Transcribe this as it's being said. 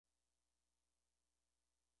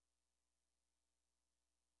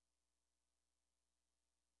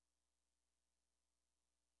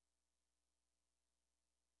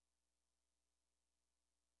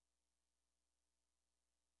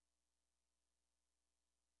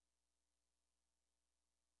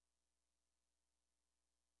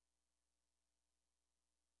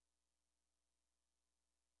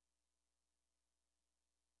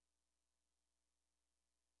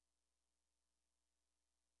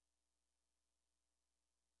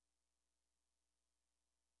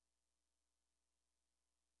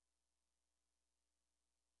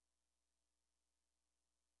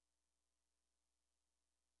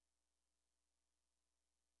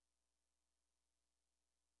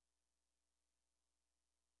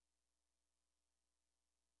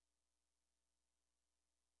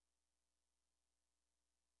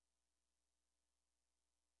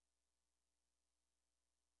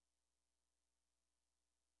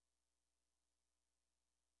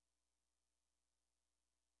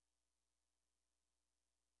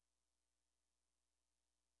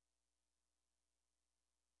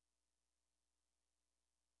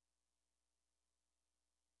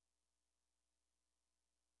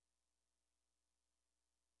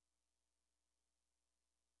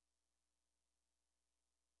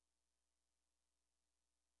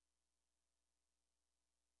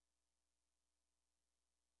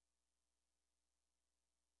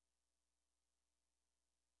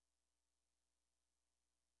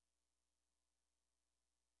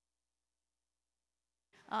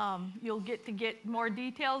You'll get more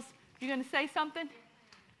details. You going to say something?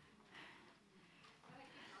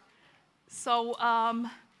 So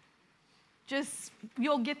just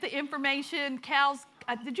you'll get the information.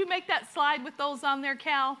 Did you make that slide with those on there,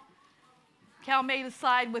 Cal? Cal made a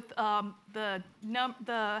slide with the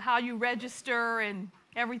how you register and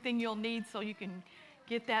everything you'll need, so you can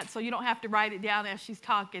get that. So you don't have to write it down as she's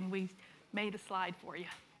talking. We made a slide for you.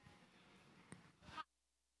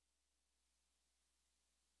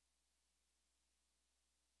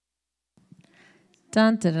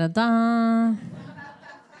 Dun, dun, dun, dun.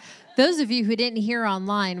 Those of you who didn't hear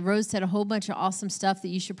online, Rose said a whole bunch of awesome stuff that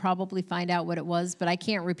you should probably find out what it was, but I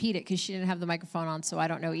can't repeat it because she didn't have the microphone on, so I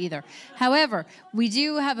don't know either. However, we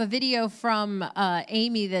do have a video from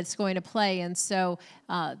Amy that's going to play, and so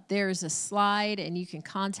there's a slide, and you can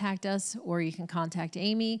contact us, or you can contact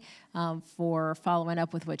Amy for following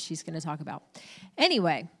up with what she's going to talk about.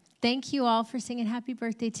 Anyway, thank you all for singing happy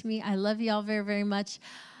birthday to me. I love you all very, very much.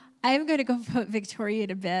 I am going to go put Victoria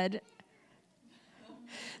to bed.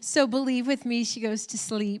 So believe with me, she goes to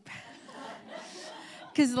sleep.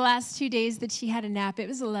 Because the last 2 days that she had a nap, it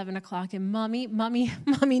was 11 o'clock, and mommy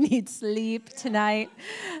needs sleep tonight.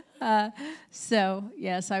 So,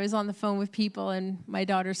 yes, I was on the phone with people, and my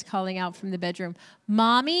daughter's calling out from the bedroom,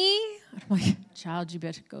 Mommy? I'm like, child, you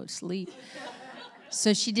better go to sleep.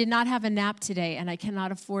 So she did not have a nap today, and I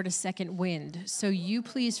cannot afford a second wind. So you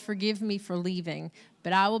please forgive me for leaving.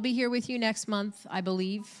 But I will be here with you next month, I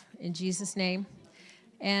believe, in Jesus' name.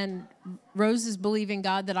 And Rose is believing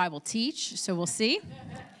God that I will teach, so we'll see.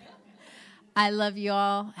 I love you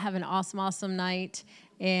all. Have an awesome, awesome night.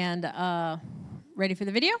 And ready for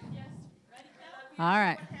the video? Yes. Ready? All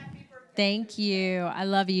right. Thank you. I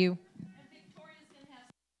love you.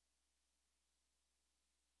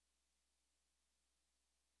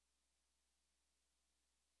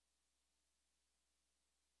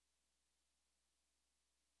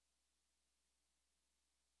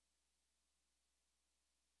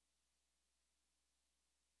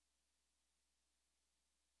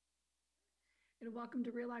 And welcome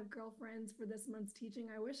to Real Life Girlfriends for this month's teaching.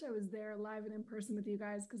 I wish I was there live and in person with you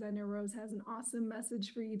guys because I know Rose has an awesome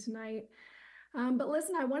message for you tonight. But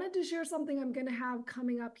listen, I wanted to share something I'm going to have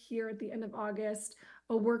coming up here at the end of August,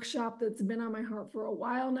 a workshop that's been on my heart for a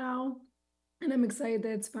while now. And I'm excited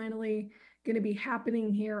that it's finally going to be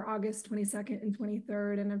happening here August 22nd and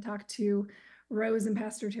 23rd. And I've talked to Rose and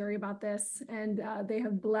Pastor Terry about this, and they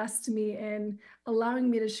have blessed me in allowing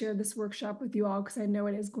me to share this workshop with you all because I know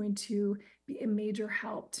it is going to be a major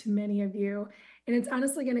help to many of you. And it's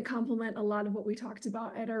honestly going to complement a lot of what we talked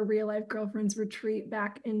about at our Real Life Girlfriends retreat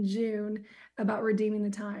back in June about redeeming the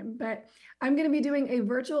time. But I'm going to be doing a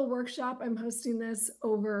virtual workshop. I'm hosting this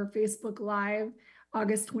over Facebook Live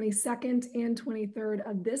August 22nd and 23rd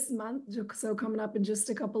of this month, so coming up in just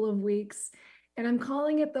a couple of weeks. And I'm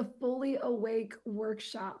calling it the Fully Awake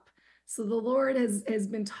Workshop. So the Lord has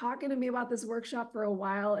been talking to me about this workshop for a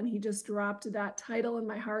while, and he just dropped that title in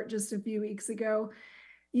my heart just a few weeks ago.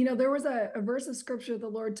 You know, there was a verse of scripture the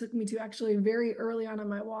Lord took me to actually very early on in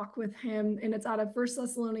my walk with him, and it's out of 1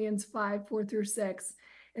 Thessalonians 5:4-6.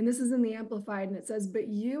 And this is in the Amplified, and it says, "But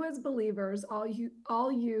you as believers, all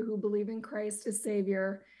you who believe in Christ as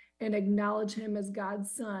Savior and acknowledge him as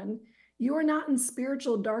God's Son, you are not in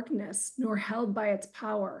spiritual darkness, nor held by its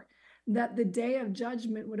power, that the day of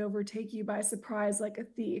judgment would overtake you by surprise like a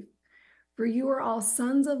thief. For you are all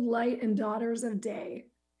sons of light and daughters of day.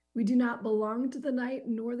 We do not belong to the night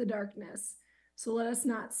nor the darkness. So let us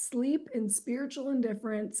not sleep in spiritual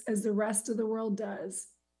indifference as the rest of the world does,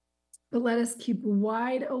 but let us keep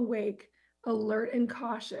wide awake, alert and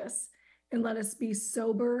cautious, and let us be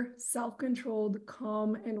sober, self-controlled,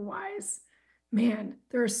 calm, and wise." Man,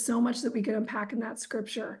 there is so much that we could unpack in that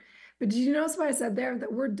scripture. But did you notice what I said there?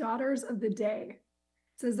 That we're daughters of the day.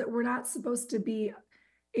 It says that we're not supposed to be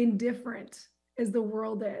indifferent as the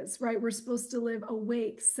world is, right? We're supposed to live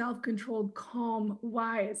awake, self-controlled, calm,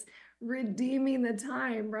 wise, redeeming the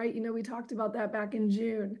time, right? You know, we talked about that back in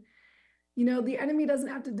June. You know, the enemy doesn't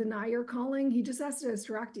have to deny your calling. He just has to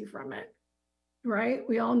distract you from it, right?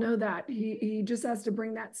 We all know that. He just has to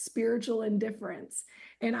bring that spiritual indifference.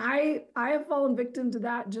 And I have fallen victim to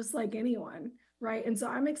that just like anyone, right? And so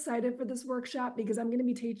I'm excited for this workshop because I'm going to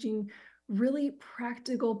be teaching really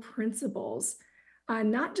practical principles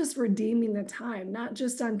on not just redeeming the time, not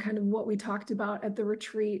just on kind of what we talked about at the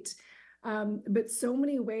retreat, but so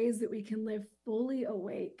many ways that we can live fully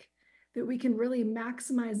awake, that we can really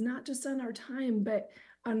maximize not just on our time, but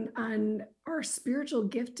on our spiritual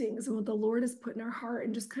giftings and what the Lord has put in our heart,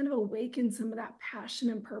 and just kind of awaken some of that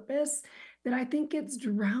passion and purpose that I think gets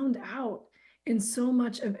drowned out in so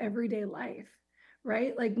much of everyday life,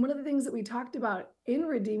 right? Like one of the things that we talked about in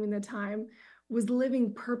redeeming the time was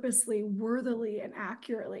living purposely, worthily, and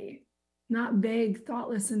accurately, not vague,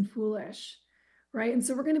 thoughtless, and foolish, right? And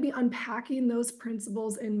so we're going to be unpacking those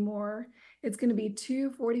principles and more. It's going to be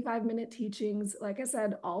 2 45-minute teachings, like I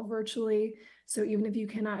said, all virtually. So even if you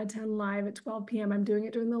cannot attend live at 12 p.m., I'm doing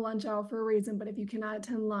it during the lunch hour for a reason, but if you cannot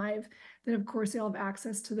attend live, then of course you'll have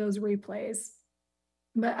access to those replays.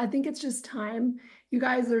 But I think it's just time. You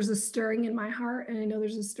guys, there's a stirring in my heart, and I know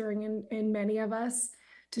there's a stirring in many of us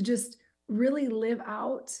to just really live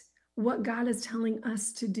out what God is telling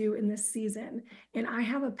us to do in this season. And I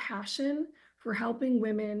have a passion for helping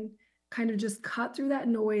women kind of just cut through that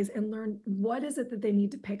noise and learn what is it that they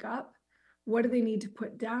need to pick up, what do they need to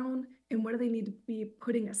put down, and what do they need to be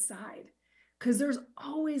putting aside. Because there's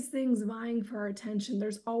always things vying for our attention.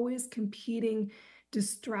 There's always competing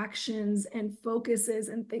distractions and focuses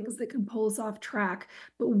and things that can pull us off track.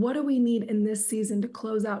 But what do we need in this season to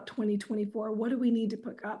close out 2024? What do we need to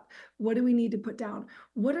pick up? What do we need to put down?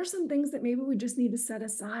 What are some things that maybe we just need to set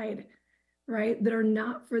aside, right? That are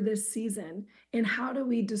not for this season? And how do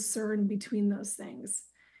we discern between those things?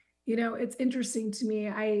 You know, it's interesting to me.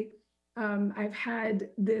 I've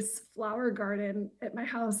had this flower garden at my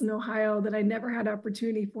house in Ohio that I never had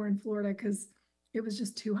opportunity for in Florida because it was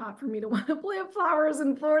just too hot for me to want to plant flowers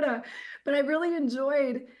in Florida. But I really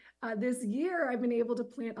enjoyed this year. I've been able to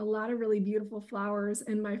plant a lot of really beautiful flowers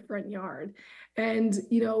in my front yard. And,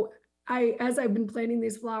 you know, as I've been planting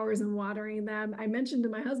these flowers and watering them, I mentioned to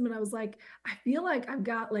my husband, I was like, I feel like I've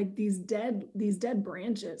got like these dead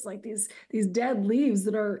branches, like these dead leaves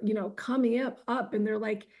that are, you know, coming up and they're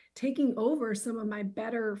like taking over some of my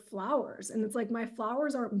better flowers. And it's like my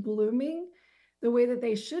flowers aren't blooming the way that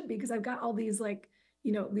they should be because I've got all these like,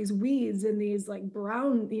 you know, these weeds and these like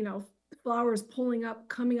brown, you know, flowers coming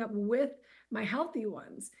up with my healthy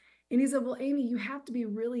ones. And he said, well, Amy, you have to be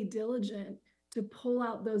really diligent to pull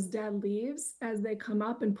out those dead leaves as they come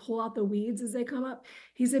up and pull out the weeds as they come up.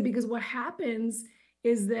 He said, because what happens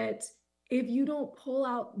is that if you don't pull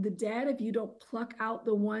out the dead, if you don't pluck out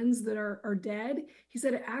the ones that are dead, he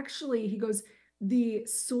said, actually, he goes, the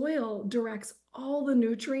soil directs all the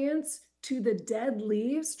nutrients to the dead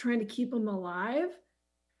leaves, trying to keep them alive,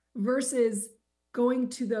 versus going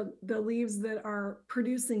to the leaves that are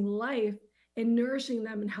producing life and nourishing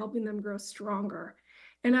them and helping them grow stronger.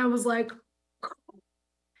 And I was like,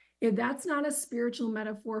 if that's not a spiritual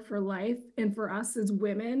metaphor for life and for us as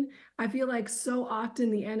women, I feel like so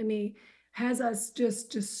often the enemy has us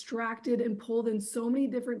just distracted and pulled in so many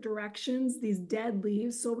different directions, these dead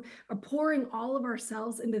leaves, so are pouring all of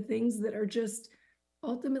ourselves into things that are just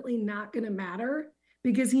ultimately not going to matter,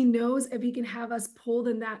 because he knows if he can have us pulled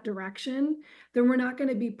in that direction, then we're not going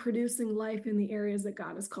to be producing life in the areas that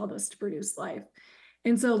God has called us to produce life.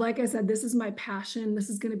 And so, like I said, this is my passion. This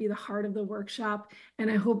is going to be the heart of the workshop, and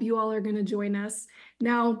I hope you all are going to join us.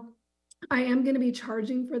 Now, I am going to be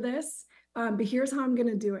charging for this, but here's how I'm going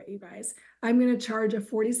to do it, you guys. I'm going to charge a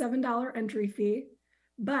 $47 entry fee,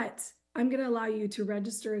 but I'm going to allow you to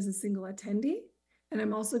register as a single attendee. And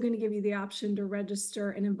I'm also going to give you the option to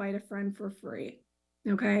register and invite a friend for free.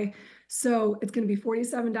 Okay, so it's going to be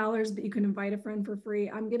 $47, but you can invite a friend for free.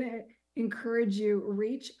 I'm going to encourage you,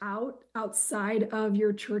 reach out outside of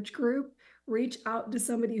your church group, reach out to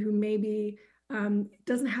somebody who maybe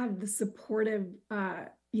doesn't have the supportive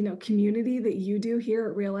community that you do here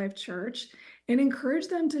at Real Life Church, and encourage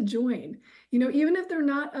them to join. You know, even if they're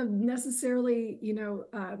not necessarily,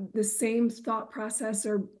 the same thought process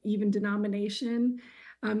or even denomination,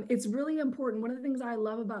 it's really important. One of the things I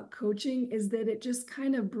love about coaching is that it just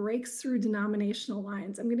kind of breaks through denominational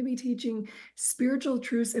lines. I'm going to be teaching spiritual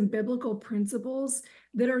truths and biblical principles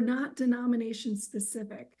that are not denomination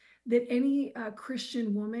specific, that any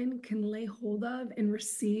Christian woman can lay hold of and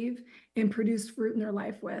receive and produce fruit in their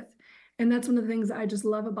life with. And that's one of the things I just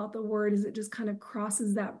love about the word, is it just kind of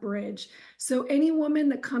crosses that bridge. So any woman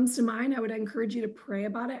that comes to mind, I would encourage you to pray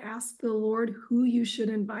about it. Ask the Lord who you should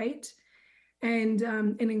invite, and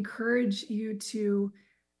encourage you to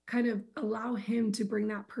kind of allow him to bring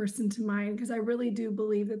that person to mind, because I really do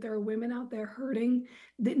believe that there are women out there hurting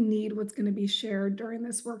that need what's going to be shared during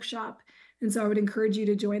this workshop. And so I would encourage you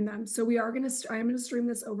to join them. So I'm going to stream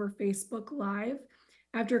this over Facebook Live.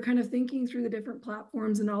 After kind of thinking through the different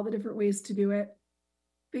platforms and all the different ways to do it,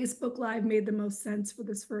 Facebook Live made the most sense for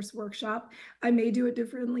this first workshop. I may do it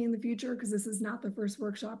differently in the future, because this is not the first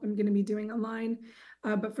workshop I'm going to be doing online.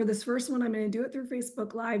 But for this first one, I'm going to do it through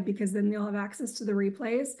Facebook Live, because then you'll have access to the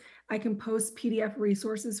replays. I can post PDF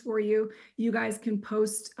resources for you. You guys can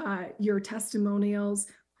post your testimonials,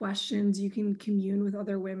 questions. You can commune with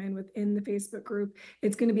other women within the Facebook group.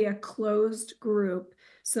 It's going to be a closed group,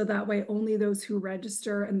 so that way only those who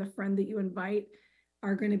register and the friend that you invite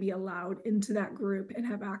are going to be allowed into that group and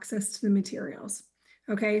have access to the materials.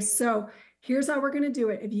 Okay, so here's how we're going to do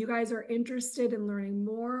it. If you guys are interested in learning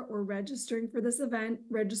more or registering for this event,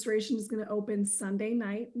 registration is going to open this Sunday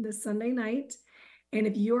night. And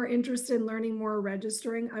if you're interested in learning more or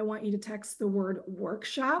registering, I want you to text the word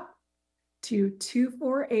workshop to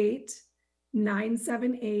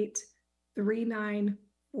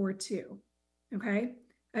 248-978-3942. Okay.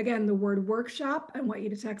 Again, the word workshop, I want you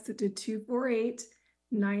to text it to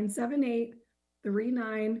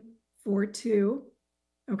 248-978-3942.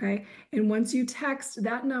 Okay. And once you text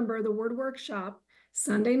that number, the word workshop,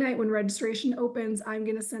 Sunday night when registration opens, I'm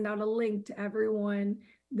going to send out a link to everyone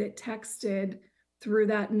that texted through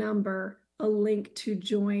that number, a link to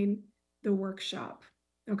join the workshop.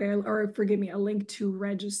 Okay. Or forgive me, a link to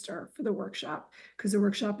register for the workshop, because the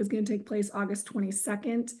workshop is going to take place August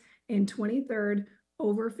 22nd and 23rd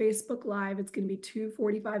over Facebook Live. It's going to be 2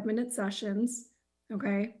 45-minute sessions.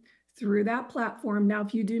 Okay. Through that platform. Now,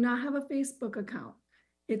 if you do not have a Facebook account,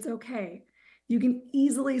 it's okay. You can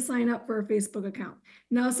easily sign up for a Facebook account.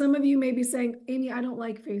 Now, some of you may be saying, Amy, I don't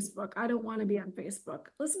like Facebook. I don't want to be on Facebook.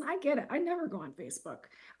 Listen, I get it. I never go on Facebook.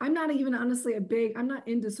 I'm not even honestly I'm not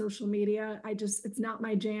into social media. It's not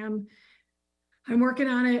my jam. I'm working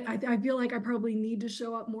on it. I feel like I probably need to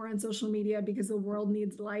show up more on social media because the world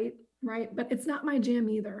needs light, right? But it's not my jam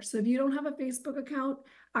either. So if you don't have a Facebook account,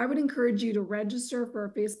 I would encourage you to register for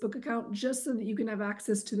a Facebook account just so that you can have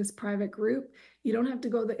access to this private group. You don't have to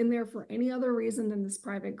go in there for any other reason than this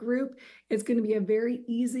private group. It's going to be a very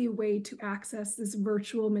easy way to access this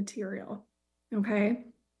virtual material. Okay.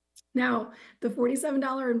 Now, the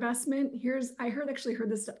 $47 investment, I heard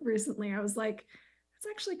this recently. I was like, that's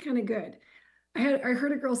actually kind of good. I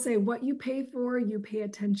heard a girl say, what you pay for, you pay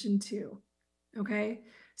attention to. Okay.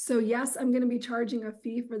 So yes, I'm going to be charging a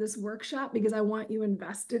fee for this workshop because I want you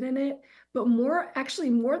invested in it. But more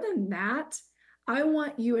than that, I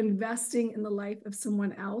want you investing in the life of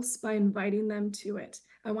someone else by inviting them to it.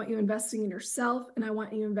 I want you investing in yourself, and I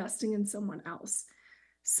want you investing in someone else.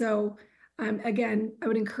 So again, I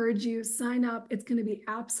would encourage you, sign up. It's going to be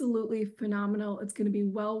absolutely phenomenal. It's going to be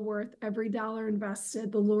well worth every dollar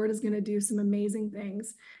invested. The Lord is going to do some amazing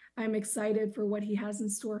things. I'm excited for what he has in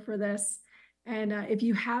store for this. And if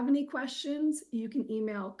you have any questions, you can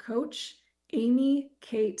email Coach Amy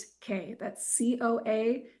Kate K. That's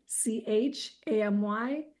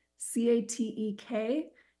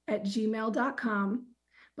CoachAmyCatek@gmail.com.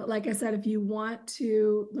 But like I said, if you want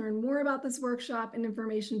to learn more about this workshop and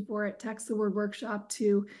information for it, text the word workshop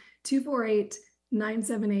to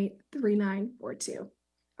 248-978-3942.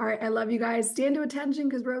 All right, I love you guys. Stand to attention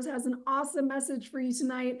because Rose has an awesome message for you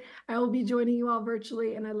tonight. I will be joining you all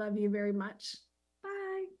virtually, and I love you very much.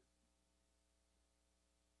 Bye.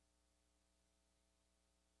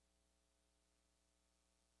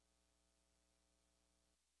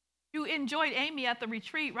 You enjoyed Amy at the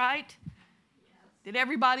retreat, right? Yes. Did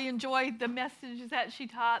everybody enjoy the messages that she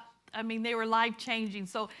taught? I mean, they were life-changing.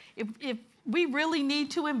 So if we really need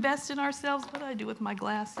to invest in ourselves, what do I do with my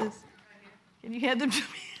glasses? Can you hand them to me?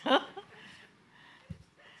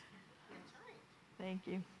 Thank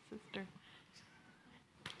you, sister.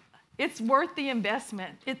 It's worth the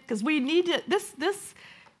investment because we need to.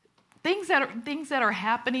 Things that are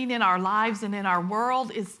happening in our lives and in our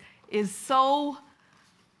world is so.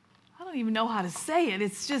 I don't even know how to say it.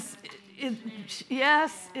 It's just,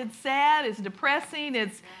 yes, it's sad. It's depressing.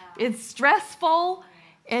 It's stressful.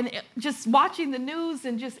 And just watching the news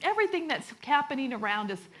and just everything that's happening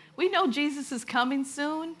around us. We know Jesus is coming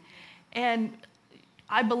soon, and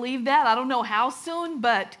I believe that. I don't know how soon,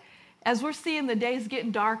 but as we're seeing the days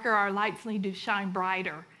getting darker, our lights need to shine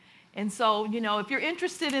brighter. And so, if you're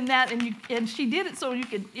interested in that, and she did it so you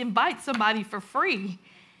could invite somebody for free.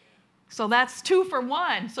 So that's 2 for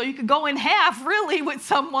 1. So you could go in half, really, with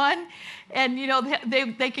someone, and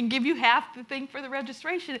they can give you half the thing for the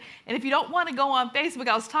registration. And if you don't want to go on Facebook,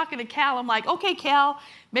 I was talking to Cal. I'm like, okay, Cal,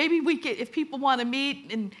 maybe we could, if people want to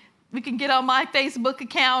meet, and we can get on my Facebook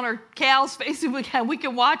account or Cal's Facebook account. We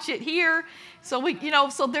can watch it here. So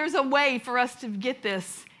so there's a way for us to get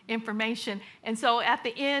this information. And so at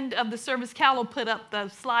the end of the service, Cal will put up the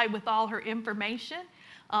slide with all her information.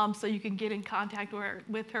 So you can get in contact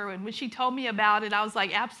with her. And when she told me about it, I was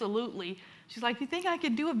like, absolutely. She's like, you think I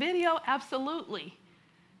could do a video? Absolutely.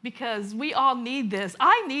 Because we all need this.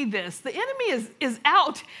 I need this. The enemy is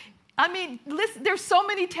out. I mean, listen, there's so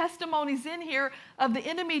many testimonies in here of the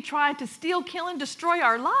enemy trying to steal, kill, and destroy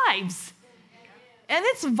our lives. And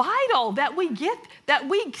it's vital that we get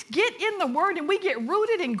in the Word and we get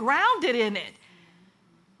rooted and grounded in it.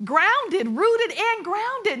 Grounded, rooted and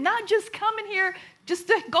grounded, not just coming here just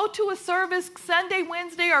to go to a service Sunday,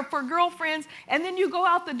 Wednesday, or for girlfriends, and then you go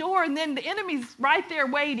out the door and then the enemy's right there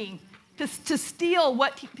waiting to steal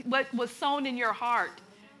what was sown in your heart.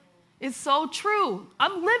 It's so true.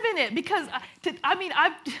 I'm living it because,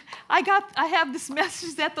 I have this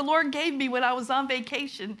message that the Lord gave me when I was on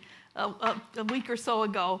vacation a week or so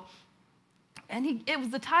ago. And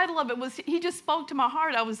the title of it was, he just spoke to my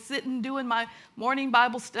heart. I was sitting doing my morning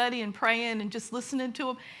Bible study and praying and just listening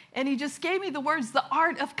to him. And he just gave me the words, the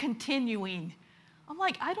art of continuing. I'm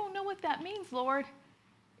like, I don't know what that means, Lord.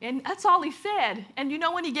 And that's all he said. And you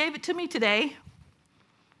know, when he gave it to me today,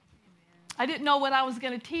 I didn't know what I was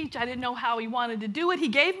going to teach. I didn't know how he wanted to do it. He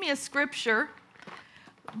gave me a scripture,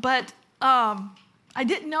 but I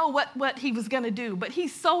didn't know what he was going to do. But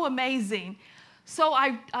he's so amazing. So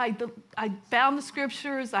I found the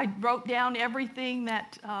scriptures. I wrote down everything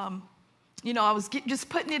that, I was just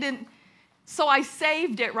putting it in. So I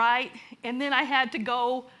saved it, right? And then I had to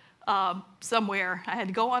go somewhere. I had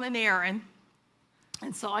to go on an errand.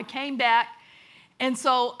 And so I came back. And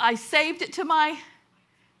so I saved it to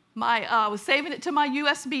was saving it to my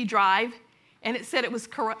USB drive. And it said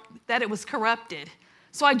that it was corrupted.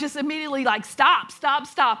 So I just immediately stop.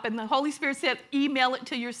 And the Holy Spirit said, email it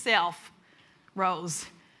to yourself, Rose.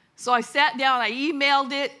 So I sat down, I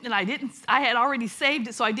emailed it, and I had already saved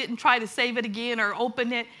it, so I didn't try to save it again or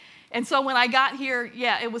open it. And so when I got here,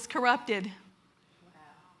 it was corrupted. Wow.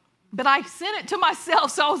 But I sent it to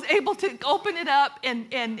myself, so I was able to open it up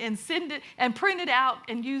and send it and print it out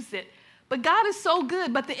and use it. But God is so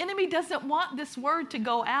good, but the enemy doesn't want this word to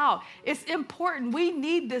go out. It's important. We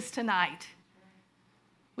need this tonight.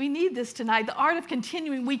 We need this tonight. The art of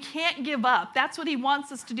continuing. We can't give up. That's what he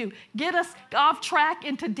wants us to do. Get us off track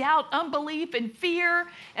into doubt, unbelief, and fear,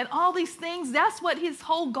 and all these things. That's what his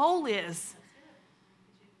whole goal is.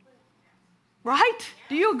 Right?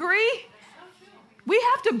 Do you agree? We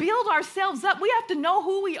have to build ourselves up. We have to know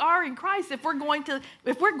who we are in Christ if we're going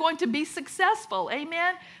to be successful.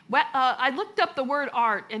 Amen. I looked up the word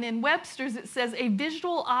art, and in Webster's it says a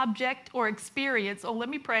visual object or experience. Oh, let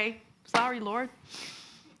me pray. Sorry, Lord.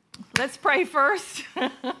 Let's pray first.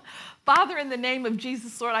 Father, in the name of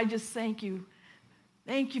Jesus, Lord, I just thank you.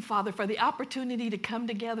 Thank you, Father, for the opportunity to come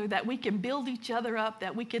together, that we can build each other up,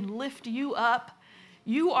 that we can lift you up.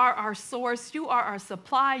 You are our source. You are our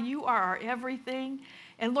supply. You are our everything.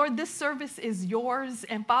 And Lord, this service is yours.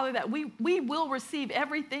 And Father, that we will receive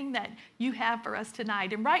everything that you have for us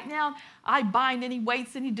tonight. And right now, I bind any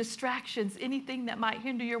weights, any distractions, anything that might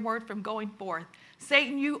hinder your word from going forth.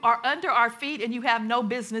 Satan, you are under our feet and you have no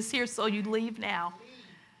business here, so you leave now.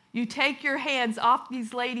 You take your hands off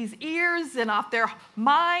these ladies' ears and off their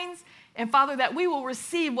minds. And Father, that we will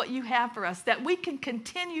receive what you have for us, that we can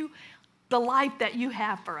continue the life that you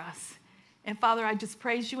have for us. And Father, I just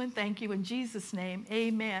praise you and thank you in Jesus' name.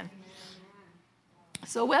 Amen.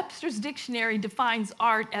 So Webster's Dictionary defines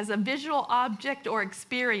art as a visual object or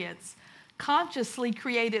experience consciously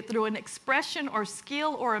created through an expression or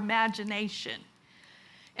skill or imagination.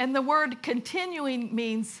 And the word continuing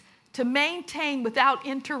means to maintain without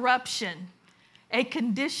interruption, a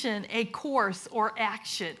condition, a course, or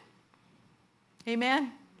action.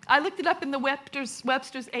 Amen? I looked it up in the Webster's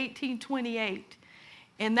 1828.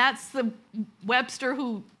 And that's the Webster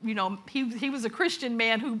who, he was a Christian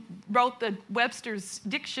man who wrote the Webster's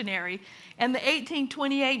Dictionary. And the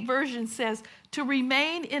 1828 version says, to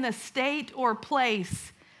remain in a state or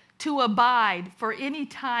place, to abide for any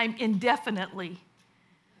time indefinitely,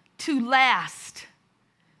 to last,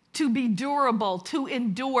 to be durable, to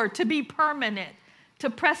endure, to be permanent,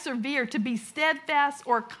 to persevere, to be steadfast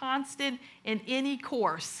or constant in any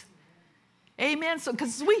course. Amen. So,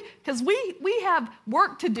 because we have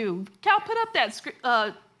work to do. Cal, put up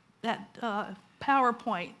that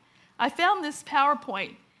PowerPoint. I found this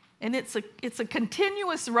PowerPoint, and it's a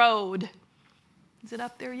continuous road. Is it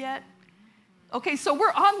up there yet? Okay, so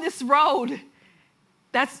we're on this road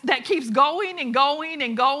that keeps going and going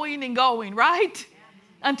and going and going, right?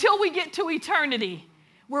 Until we get to eternity.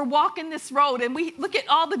 We're walking this road, and we look at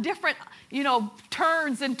all the different,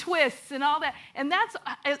 turns and twists and all that. And that's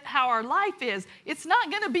how our life is. It's not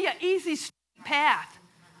going to be an easy path,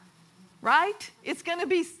 right? It's going to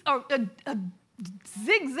be a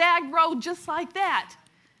zigzag road just like that.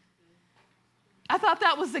 I thought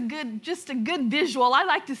that was just a good visual. I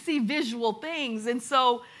like to see visual things. And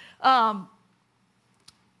so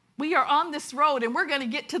we are on this road, and we're going to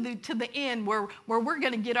get to the end where we're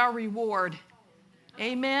going to get our reward.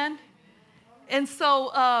 Amen. And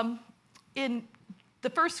so in the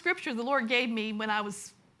first scripture the Lord gave me when I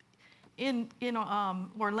was in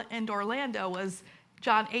Orlando was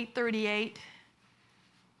John 8:38.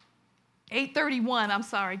 8:31, I'm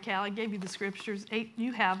sorry, Cal, I gave you the scriptures.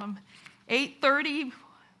 You have them.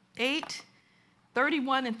 8:38,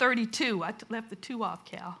 31, and 32. I left the 2 off,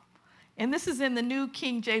 Cal. And this is in the New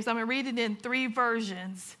King James. I'm going to read it in 3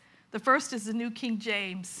 versions. The first is the New King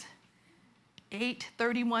James.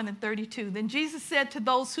 8:31 and 32. Then Jesus said to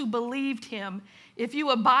those who believed him, "If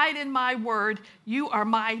you abide in my word, you are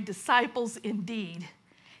my disciples indeed,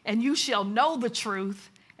 and you shall know the truth,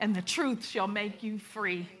 and the truth shall make you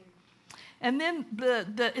free." And then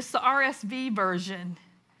it's the RSV version.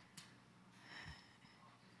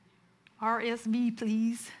 RSV,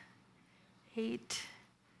 please.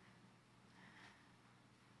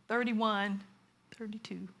 8:31,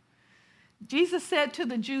 32. Jesus said to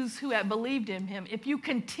the Jews who had believed in him, "If you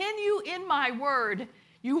continue in my word,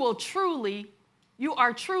 you are truly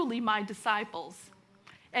my disciples.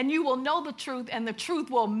 And you will know the truth, and the truth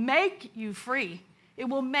will make you free." It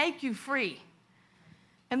will make you free.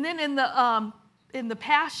 And then in the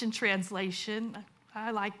Passion Translation, I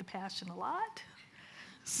like the Passion a lot.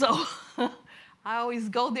 So I always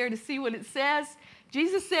go there to see what it says.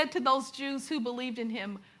 Jesus said to those Jews who believed in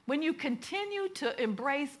him, "When you continue to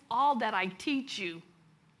embrace all that I teach you,"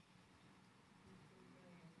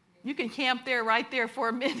 you can camp there right there for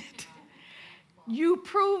a minute. "You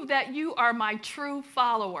prove that you are my true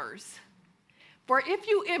followers. For if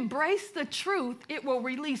you embrace the truth, it will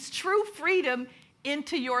release true freedom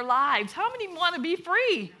into your lives." How many want to be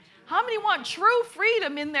free? How many want true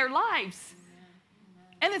freedom in their lives?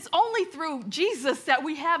 And it's only through Jesus that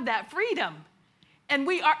we have that freedom. And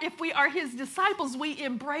if we are his disciples, we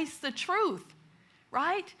embrace the truth,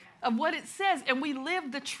 right? Of what it says. And we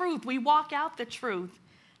live the truth. We walk out the truth.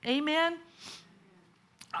 Amen?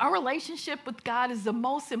 Our relationship with God is the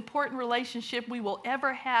most important relationship we will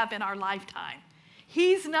ever have in our lifetime.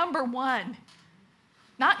 He's number one.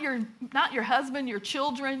 Not your husband, your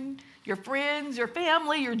children, your friends, your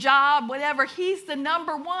family, your job, whatever. He's the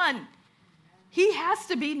number one. He has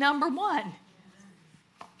to be number one.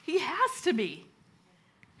 He has to be.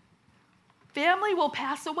 Family will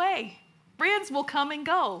pass away. Friends will come and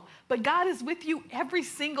go. But God is with you every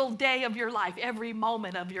single day of your life, every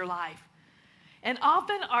moment of your life. And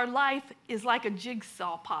often our life is like a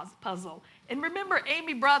jigsaw puzzle. And remember,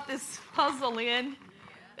 Amy brought this puzzle in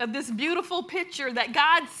of this beautiful picture that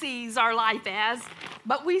God sees our life as,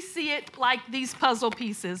 but we see it like these puzzle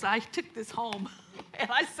pieces. I took this home and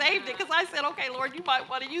I saved it because I said, "Okay, Lord, you might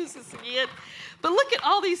want to use this again." But look at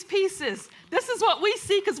all these pieces. This is what we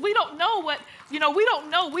see because we don't know what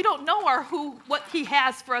he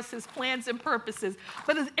has for us, his plans and purposes.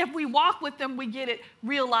 But if we walk with him, we get it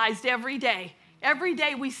realized every day. Every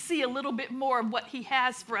day we see a little bit more of what he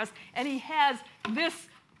has for us, and he has this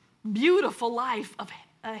beautiful life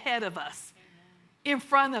ahead of us, in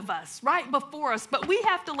front of us, right before us. But we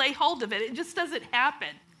have to lay hold of it. It just doesn't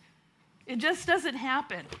happen. It just doesn't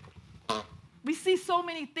happen. We see so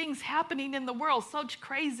many things happening in the world, such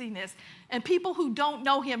craziness. And people who don't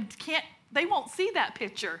know him they won't see that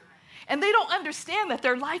picture. And they don't understand that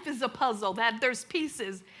their life is a puzzle, that there's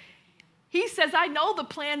pieces. He says, "I know the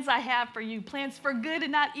plans I have for you, plans for good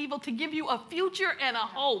and not evil, to give you a future and a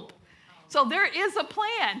hope." So there is a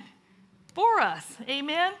plan for us.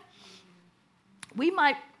 Amen. We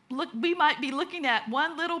might be looking at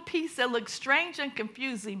one little piece that looks strange and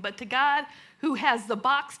confusing, but to God, who has the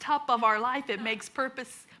box top of our life, it makes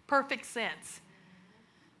perfect sense.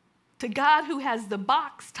 To God, who has the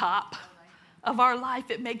box top of our life,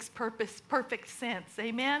 it makes perfect sense.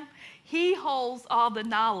 Amen. He holds all the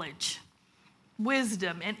knowledge,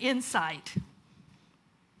 wisdom, and insight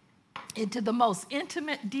into the most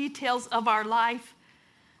intimate details of our life.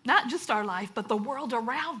 Not just our life, but the world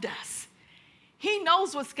around us. He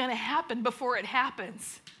knows what's going to happen before it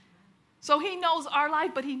happens. So he knows our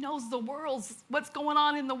life, but he knows the world's, what's going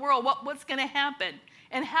on in the world, what's going to happen,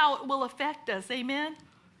 and how it will affect us. Amen?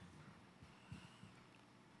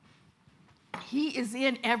 He is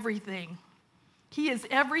in everything. He is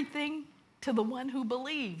everything to the one who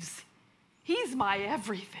believes. He's my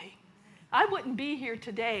everything. I wouldn't be here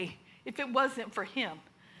today if it wasn't for him.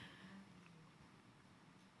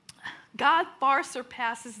 God far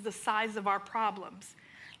surpasses the size of our problems,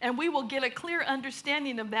 and we will get a clear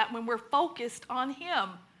understanding of that when we're focused on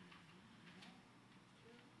him.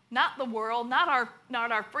 Not the world, not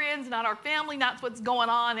our friends, not our family, not what's going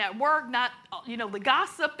on at work, not the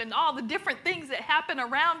gossip and all the different things that happen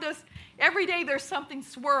around us. Every day there's something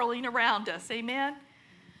swirling around us. Amen?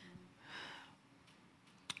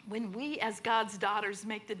 When we as God's daughters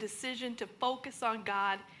make the decision to focus on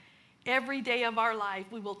God every day of our life,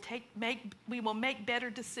 we will make better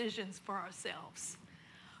decisions for ourselves,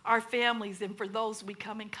 our families, and for those we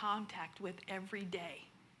come in contact with every day.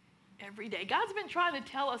 Every day. God's been trying to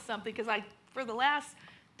tell us something, because for the last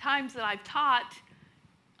times that I've taught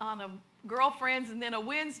on a girlfriends and then a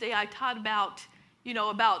Wednesday, I taught about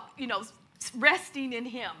resting in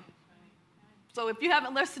Him. So if you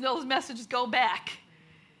haven't listened to those messages, go back.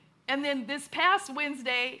 And then this past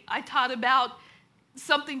Wednesday, I taught about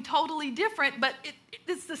something totally different, but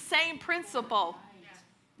it's the same principle.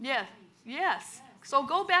 Yes, yes. So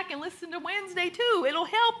go back and listen to Wednesday too. It'll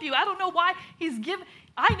help you. I don't know why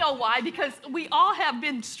I know why, because we all have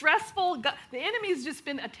been stressful. The enemy's just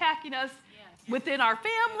been attacking us within our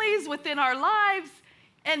families, within our lives.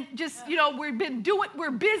 And just, we're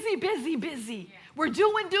busy. We're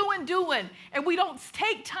doing. And we don't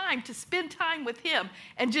take time to spend time with Him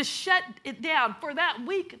and just shut it down. For that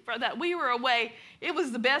we were away, it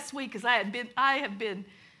was the best week, because I have been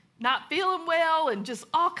not feeling well and just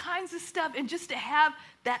all kinds of stuff. And just to have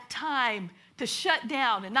that time to shut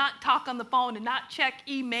down and not talk on the phone and not check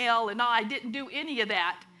email and all, I didn't do any of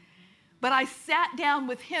that. But I sat down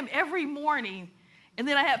with Him every morning, and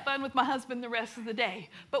then I had fun with my husband the rest of the day.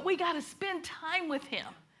 But we got to spend time with Him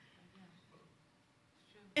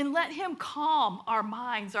and let Him calm our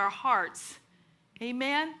minds, our hearts.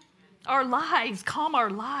 Amen? Our lives, calm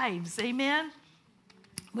our lives. Amen?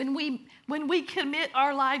 When we commit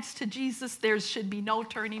our lives to Jesus, there should be no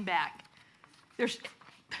turning back.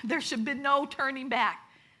 There should be no turning back.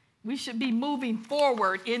 We should be moving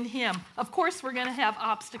forward in Him. Of course, we're going to have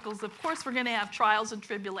obstacles. Of course, we're going to have trials and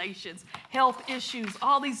tribulations, health issues,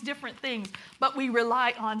 all these different things, but we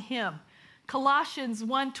rely on Him. Colossians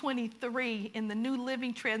 1:23 in the New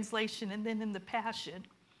Living Translation, and then in the Passion.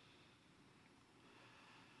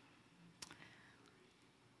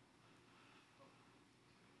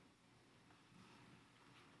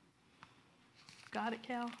 Got it,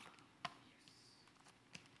 Cal?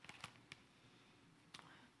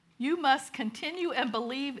 You must continue and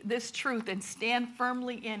believe this truth and stand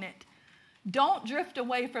firmly in it. Don't drift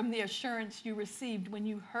away from the assurance you received when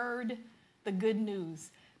you heard the good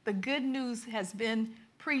news. The good news has been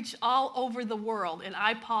preached all over the world, and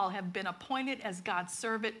I, Paul, have been appointed as God's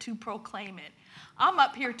servant to proclaim it. I'm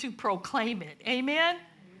up here to proclaim it. Amen?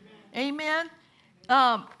 Amen?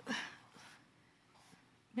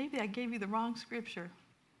 Maybe I gave you the wrong scripture.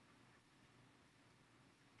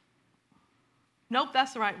 Nope,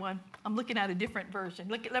 that's the right one. I'm looking at a different version.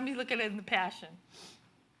 Let me look at it in the Passion.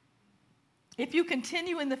 If you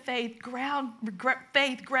continue in the faith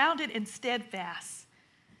grounded and steadfast.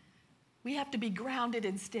 We have to be grounded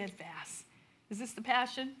and steadfast. Is this the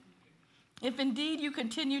Passion? If indeed you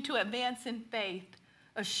continue to advance in faith,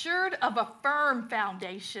 assured of a firm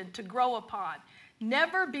foundation to grow upon,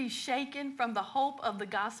 never be shaken from the hope of the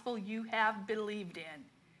gospel you have believed in.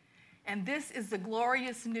 And this is the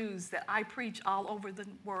glorious news that I preach all over the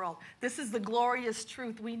world. This is the glorious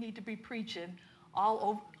truth we need to be preaching all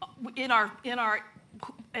over in our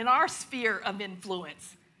sphere of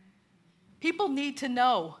influence. People need to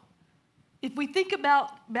know. If we think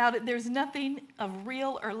about it, there's nothing of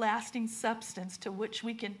real or lasting substance to which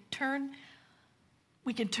we can turn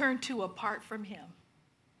to apart from Him.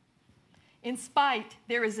 In spite,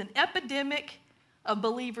 there is an epidemic of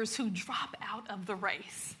believers who drop out of the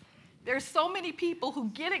race. There's so many people who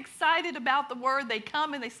get excited about the word. They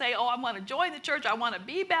come and they say, oh, I want to join the church. I want to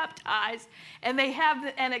be baptized. And they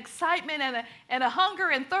have an excitement and a hunger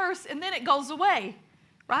and thirst, and then it goes away,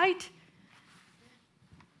 right?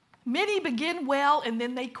 Many begin well, and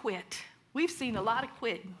then they quit. We've seen a lot of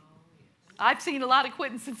quitting. I've seen a lot of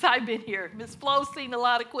quitting since I've been here. Miss Flo's seen a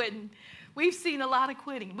lot of quitting. We've seen a lot of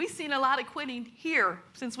quitting. We've seen a lot of quitting here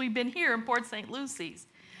since we've been here in Port St. Lucy's.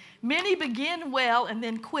 Many begin well and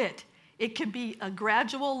then quit. It could be a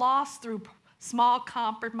gradual loss through small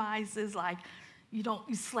compromises, like you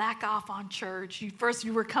slack off on church. First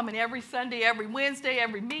you were coming every Sunday, every Wednesday,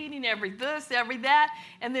 every meeting, every this, every that,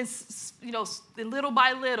 and then little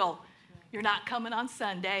by little, you're not coming on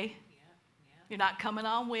Sunday. You're not coming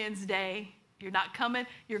on Wednesday.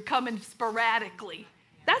 You're coming sporadically.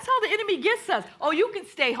 That's how the enemy gets us. Oh, you can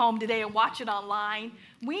stay home today and watch it online.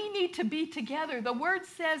 We need to be together. The word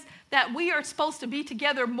says that we are supposed to be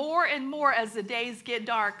together more and more as the days get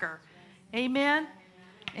darker. Amen?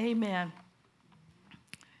 Amen.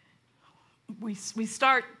 We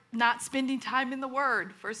start not spending time in the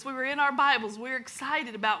Word. First, we were in our Bibles. We were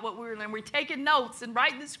excited about what we were learning. We're taking notes and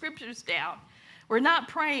writing the scriptures down. We're not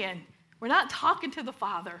praying. We're not talking to the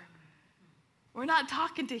Father. We're not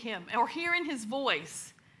talking to Him or hearing His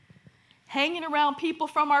voice. hanging around people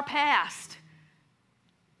from our past,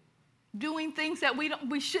 doing things that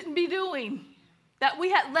we shouldn't be doing, that we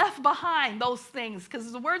had left behind, those things. Because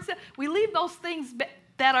the word said we leave those things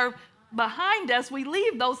that are behind us, we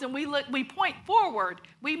leave those and we point forward.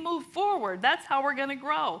 We move forward. That's how we're going to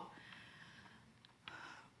grow.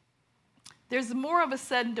 There's more of a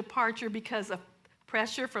sudden departure because of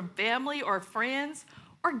pressure from family or friends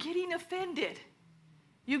or getting offended.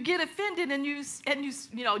 You get offended and you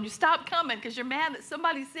stop coming because you're mad that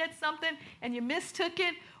somebody said something and you mistook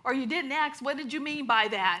it, or you didn't ask, what did you mean by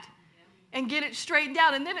that? And get it straightened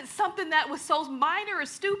out. And then it's something that was so minor or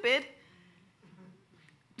stupid.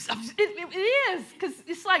 It is, because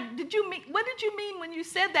it's like, what did you mean when you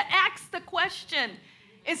said that? Ask the question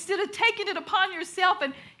instead of taking it upon yourself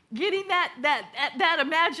and getting that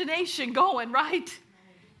imagination going, right?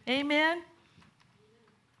 Amen.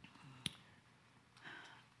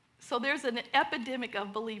 So there's an epidemic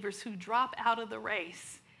of believers who drop out of the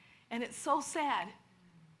race. And it's so sad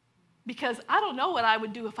because I don't know what I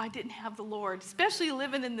would do if I didn't have the Lord, especially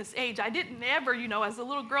living in this age. I didn't ever, as a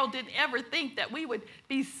little girl, didn't ever think that we would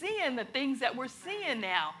be seeing the things that we're seeing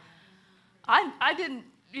now. I didn't,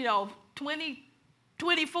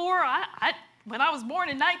 2024, when I was born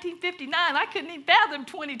in 1959, I couldn't even fathom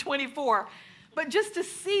 2024. But just to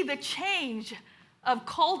see the change of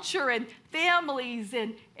culture and families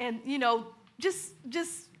and just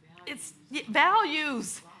it's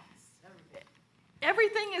values.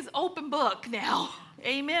 Everything is open book now.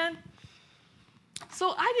 Amen.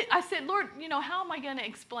 So I said, Lord, how am I going to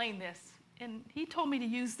explain this? And he told me to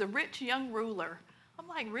use the rich young ruler. I'm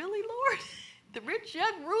like, really, Lord? The rich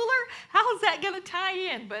young ruler? How is that going to tie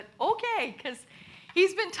in? But okay, because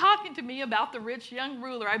he's been talking to me about the rich young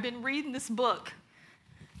ruler. I've been reading this book.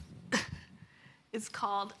 It's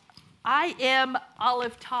called I Am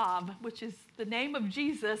Aleph Tav, which is the name of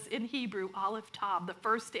Jesus in Hebrew, Aleph Tav, the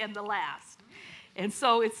first and the last. And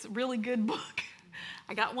so it's a really good book.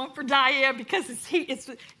 I got one for Diane because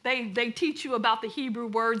they teach you about the Hebrew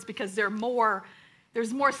words because there's more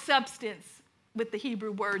substance with the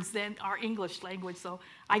Hebrew words than our English language. So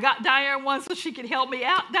I got Diane one so she could help me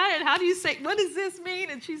out. Diane, how do you say, what does this mean?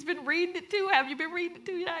 And she's been reading it too. Have you been reading it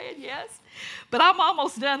too, Diane? Yes. But I'm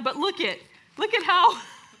almost done. But look at how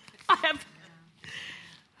I have.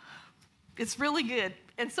 It's really good.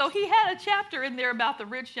 And so he had a chapter in there about the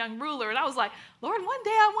rich young ruler. And I was like, Lord, one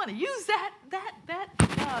day I want to use that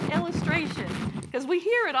illustration because we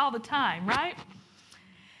hear it all the time, right?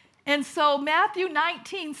 And so Matthew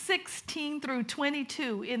 19:16 through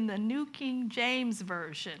 22 in the New King James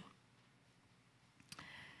Version.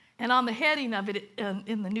 And on the heading of it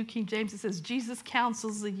in the New King James, it says, Jesus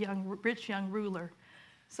counsels the rich young ruler.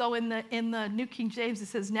 So in the New King James, it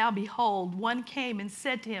says, now behold, one came and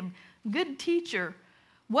said to him, good teacher,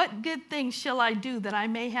 what good things shall I do that I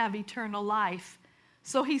may have eternal life?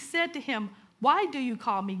 So he said to him, why do you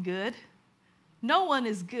call me good? No one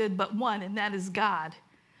is good but one, and that is God.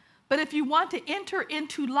 But if you want to enter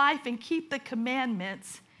into life and keep the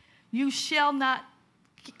commandments, you shall not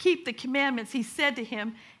keep the commandments, he said to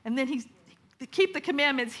him. And then keep the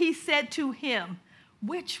commandments, he said to him,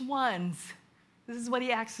 which ones? This is what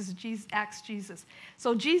he asked Jesus.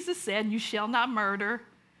 So Jesus said, you shall not murder.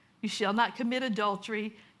 You shall not commit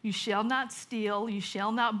adultery. You shall not steal. You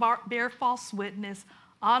shall not bear false witness.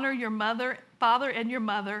 Honor your father and your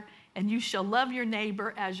mother, and you shall love your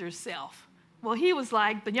neighbor as yourself. Well,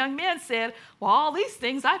 the young man said, well, all these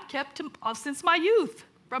things I've kept since my youth,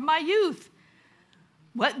 from my youth.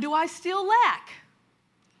 What do I still lack?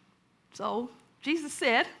 So Jesus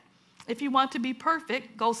said, if you want to be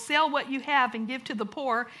perfect, go sell what you have and give to the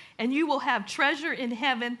poor, and you will have treasure in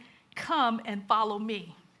heaven. Come and follow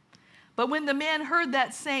me. But when the man heard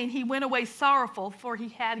that saying, he went away sorrowful, for he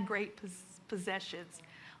had great possessions.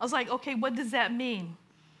 I was like, okay, what does that mean?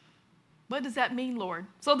 What does that mean, Lord?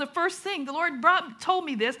 So the first thing, the Lord told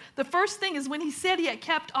me this. The first thing is when he said he had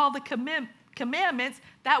kept all the commandments,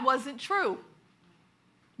 that wasn't true.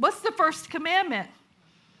 What's the first commandment?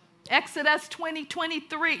 Exodus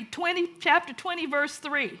chapter 20, verse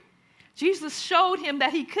 3. Jesus showed him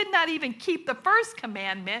that he could not even keep the first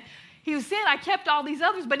commandment. He was saying, I kept all these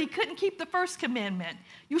others, but he couldn't keep the first commandment.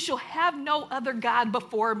 You shall have no other God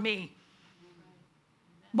before me.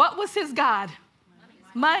 What was his God?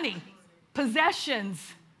 Money.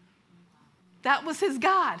 Possessions. That was his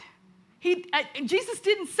God. Jesus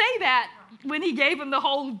didn't say that when he gave him the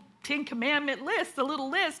whole 10 commandment list, the little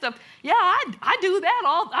list of, yeah, I do that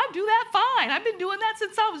I do that fine. I've been doing that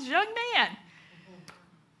since I was a young man.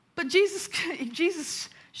 But Jesus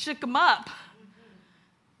shook him up.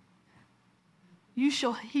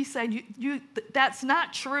 He said, that's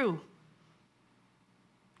not true.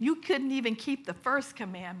 You couldn't even keep the first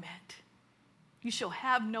commandment. You shall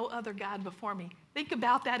have no other God before me. Think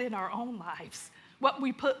about that in our own lives. What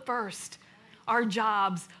we put first, our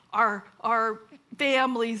jobs, our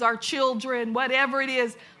families, our children, whatever it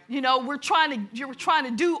is. You know, you're trying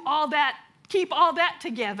to do all that, keep all that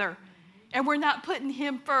together, and we're not putting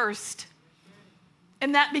him first.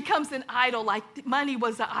 And that becomes an idol, like money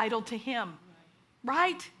was an idol to him,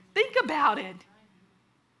 right? Think about it.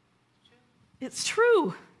 It's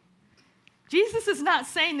true. Jesus is not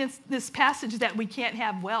saying this passage that we can't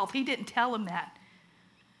have wealth. He didn't tell him that.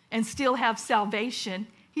 And still have salvation.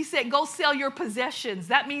 He said, go sell your possessions.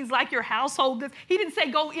 That means like your household. He didn't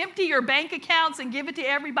say go empty your bank accounts and give it to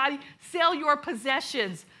everybody. Sell your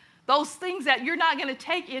possessions. Those things that you're not going to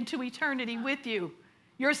take into eternity with you.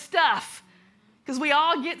 Your stuff. Because we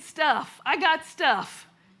all get stuff. I got stuff.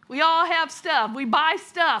 We all have stuff. We buy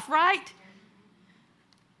stuff, right?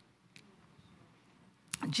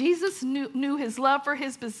 Jesus knew his love for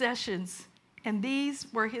his possessions, and these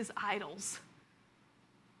were his idols.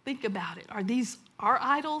 Think about it. Are these our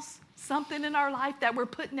idols? Something in our life that we're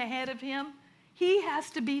putting ahead of him? He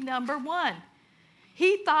has to be number one.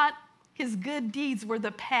 He thought his good deeds were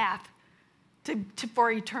the path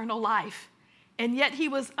for eternal life. And yet he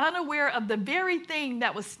was unaware of the very thing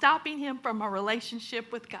that was stopping him from a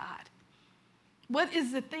relationship with God. What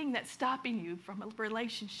is the thing that's stopping you from a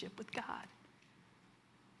relationship with God?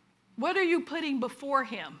 What are you putting before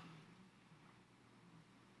him?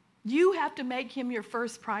 You have to make him your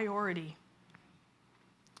first priority.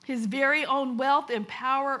 His very own wealth and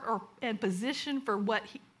power and position for what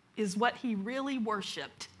he really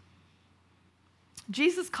worshiped.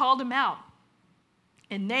 Jesus called him out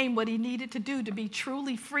and named what he needed to do to be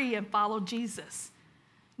truly free and follow Jesus.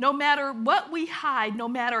 No matter what we hide, no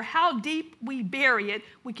matter how deep we bury it,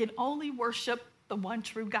 we can only worship the one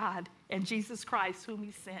true God and Jesus Christ whom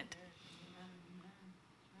he sent.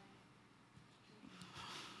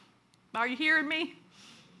 Are you hearing me?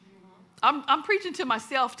 I'm preaching to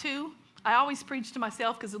myself too. I always preach to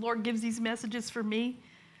myself because the Lord gives these messages for me.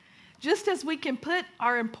 Just as we can put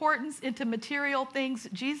our importance into material things,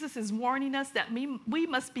 Jesus is warning us that we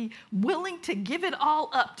must be willing to give it all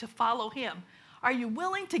up to follow him. Are you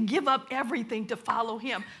willing to give up everything to follow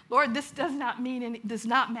him? Lord, this does not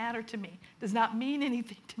matter to me. Does not mean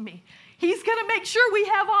anything to me. He's going to make sure we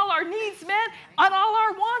have all our needs met, and all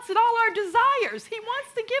our wants and all our desires. He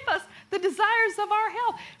wants to give us the desires of our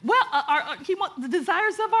health. Well, he wants the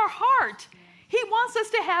desires of our heart. He wants us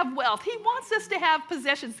to have wealth. He wants us to have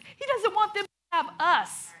possessions. He doesn't want them to have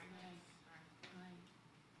us.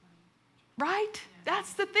 Right?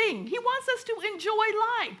 That's the thing. He wants us to enjoy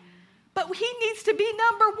life. But he needs to be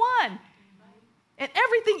number one. And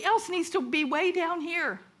everything else needs to be way down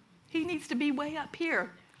here. He needs to be way up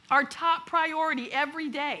here. Our top priority every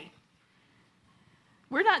day.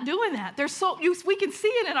 We're not doing that. We can see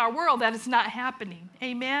it in our world that it's not happening.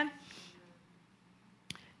 Amen?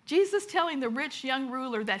 Jesus telling the rich young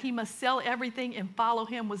ruler that he must sell everything and follow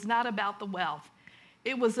him was not about the wealth.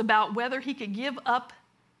 It was about whether he could give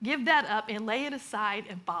that up and lay it aside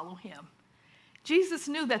and follow him. Jesus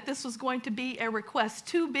knew that this was going to be a request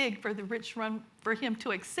too big for the rich one for him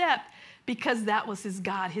to accept, because that was his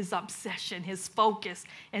God, his obsession, his focus.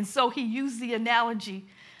 And so he used the analogy.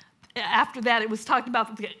 After that, it was talked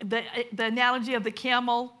about the analogy of the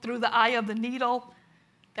camel through the eye of the needle,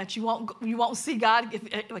 that you won't see God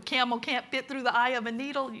if a camel can't fit through the eye of a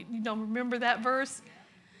needle. You don't remember that verse?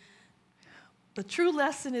 The true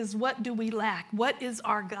lesson is, what do we lack? What is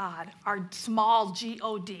our God, our small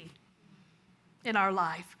G-O-D in our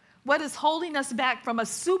life? What is holding us back from a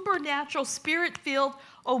supernatural, spirit-filled,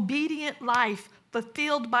 obedient life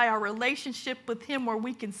fulfilled by our relationship with him, where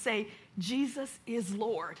we can say, Jesus is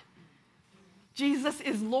Lord. Jesus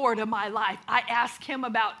is Lord of my life. I ask him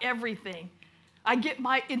about everything. I get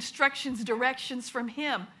my instructions, directions from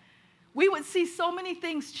him. We would see so many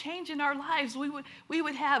things change in our lives. We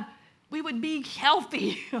would be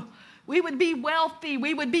healthy. We would be wealthy.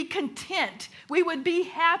 We would be content. We would be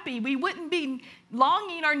happy. We wouldn't be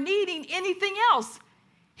longing or needing anything else.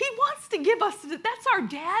 He wants to give us, that's our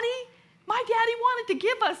daddy. My daddy wanted to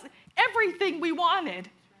give us everything we wanted.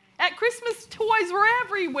 At Christmas, toys were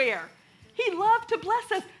everywhere. He loved to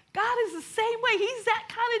bless us. God is the same way. He's that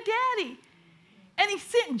kind of daddy. And he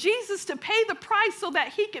sent Jesus to pay the price so that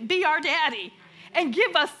he could be our daddy and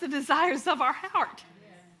give us the desires of our heart.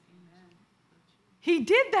 He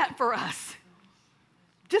did that for us.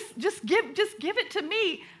 Just give it to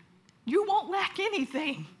me. You won't lack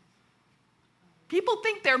anything. People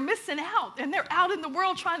think they're missing out, and they're out in the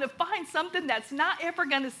world trying to find something that's not ever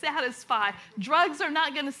going to satisfy. Drugs are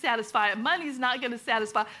not going to satisfy it. Money's not going to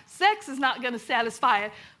satisfy it. Sex is not going to satisfy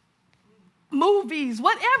it. Movies,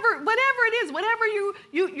 whatever it is, whatever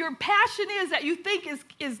your passion is that you think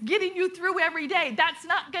is getting you through every day, that's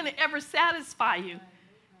not going to ever satisfy you.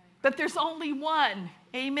 But there's only one.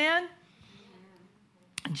 Amen?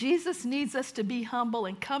 Jesus needs us to be humble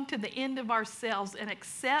and come to the end of ourselves and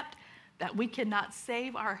accept that we cannot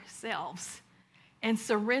save ourselves and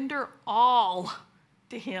surrender all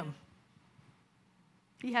to him.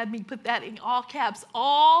 He had me put that in all caps.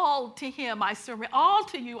 All to him I surrender. All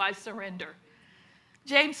to you I surrender.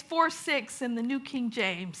 James 4:6 in the New King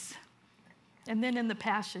James. And then in the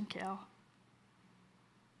Passion, Cal.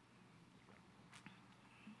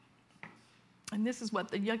 And this is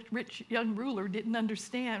what the rich young ruler didn't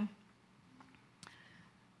understand.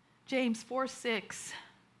 James 4:6.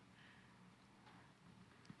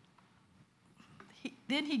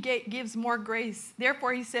 Then he gives more grace.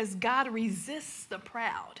 Therefore, he says, God resists the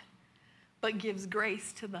proud, but gives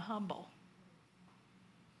grace to the humble.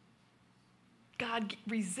 God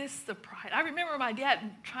resists the pride. I remember my dad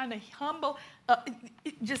trying to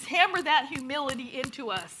just hammer that humility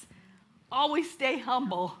into us. Always stay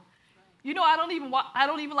humble. You know, I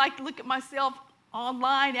don't even like to look at myself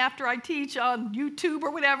online after I teach on YouTube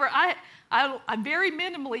or whatever. I very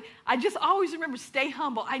minimally, I just always remember stay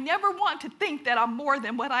humble. I never want to think that I'm more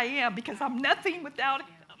than what I am because I'm nothing without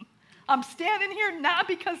him. I'm standing here not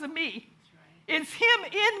because of me. It's him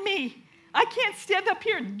in me. I can't stand up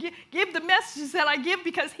here and give the messages that I give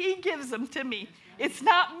because he gives them to me. It's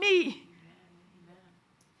not me.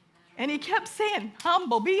 And he kept saying,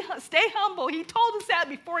 humble, stay humble. He told us that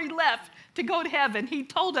before he left to go to heaven. He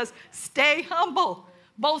told us, stay humble.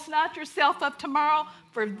 Boast not yourself up tomorrow,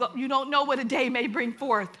 for you don't know what a day may bring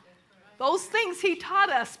forth. Those things he taught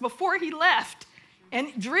us before he left and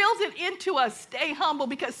drilled it into us, stay humble,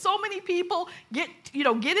 because so many people get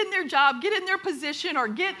in their job, get in their position, or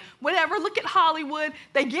get whatever. Look at Hollywood.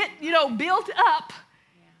 They get, built up,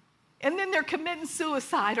 and then they're committing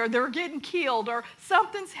suicide, or they're getting killed, or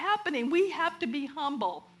something's happening. We have to be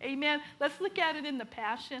humble. Amen. Let's look at it in the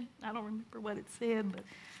Passion. I don't remember what it said, but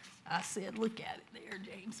I said, look at it there,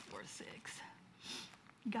 James 4:6.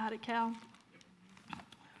 Got it, Cal?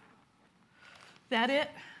 That it?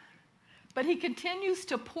 But he continues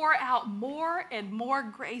to pour out more and more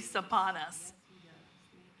grace upon us.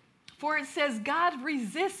 For it says, God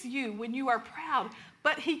resists you when you are proud,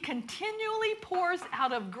 but he continually pours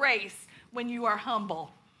out of grace when you are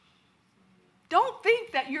humble. Don't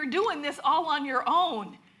think that you're doing this all on your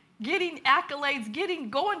own. Getting accolades,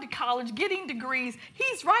 going to college, getting degrees.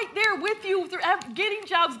 He's right there with you, getting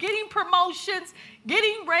jobs, getting promotions,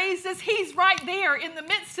 getting raises. He's right there in the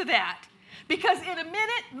midst of that. Because in a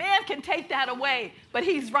minute, man can take that away, but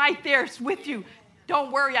he's right there with you.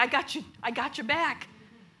 Don't worry, I got you. I got your back.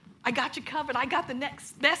 I got you covered. I got the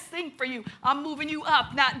next best thing for you. I'm moving you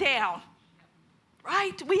up, not down.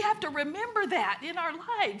 Right? We have to remember that in our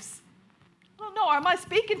lives. I don't know, am I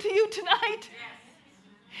speaking to you tonight?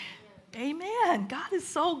 Amen. God is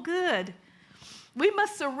so good. We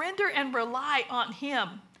must surrender and rely on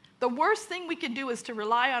him. The worst thing we can do is to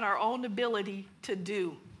rely on our own ability to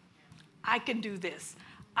do. I can do this.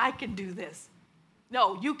 I can do this.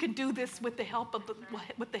 No, you can do this with the help of the Lord,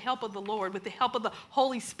 with the help of the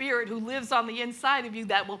Holy Spirit who lives on the inside of you,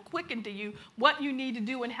 that will quicken to you what you need to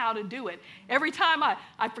do and how to do it. Every time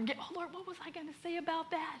I forget, oh Lord, what was I going to say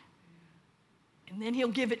about that? And then he'll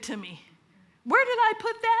give it to me. Where did I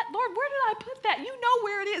put that? Lord, where did I put that? You know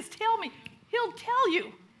where it is. Tell me. He'll tell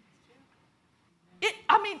you.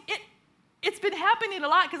 It's been happening a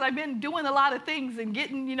lot because I've been doing a lot of things and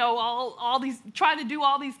getting, all these, trying to do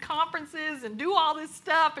all these conferences and do all this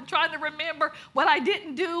stuff and trying to remember what I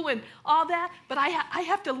didn't do and all that. But I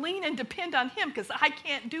have to lean and depend on him because I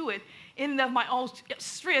can't do it in and of my own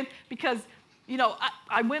strength because,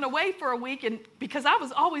 I went away for a week and because I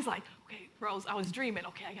was always like, okay, Rose, I was dreaming,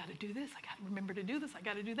 okay, I got to do this. I got to remember to do this. I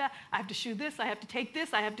got to do that. I have to shoot this. I have to take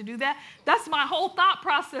this. I have to do that. That's my whole thought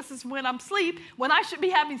process is when I'm asleep, when I should be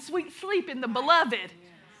having sweet sleep in the beloved.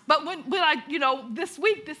 But when I,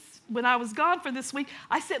 when I was gone for this week,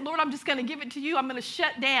 I said, Lord, I'm just going to give it to you. I'm going to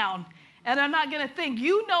shut down. And I'm not going to think,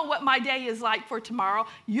 you know what my day is like for tomorrow.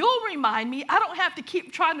 You'll remind me. I don't have to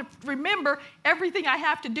keep trying to remember everything I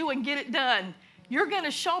have to do and get it done. You're going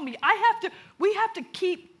to show me. We have to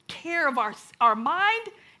keep care of our mind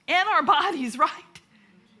and our bodies, right?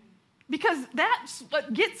 Because that's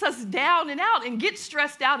what gets us down and out and gets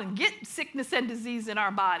stressed out and get sickness and disease in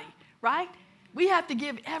our body, right? We have to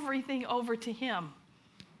give everything over to him.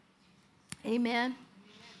 Amen.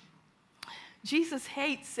 Jesus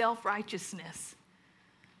hates self-righteousness.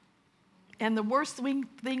 And the worst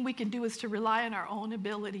thing we can do is to rely on our own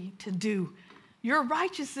ability to do. Your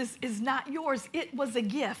righteousness is not yours. It was a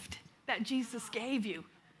gift that Jesus gave you.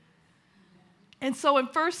 And so in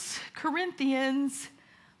 1 Corinthians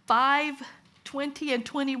 5:20 and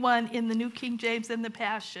 21 in the New King James and the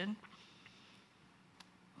Passion,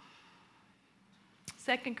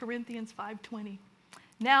 2 Corinthians 5:20.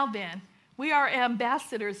 Now then, we are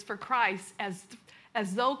ambassadors for Christ,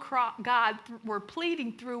 as though God were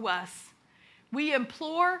pleading through us. We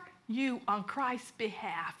implore you on Christ's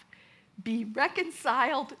behalf, be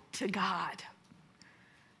reconciled to God.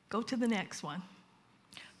 Go to the next one.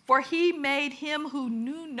 For he made him who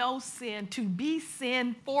knew no sin to be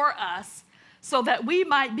sin for us, so that we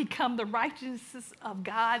might become the righteousness of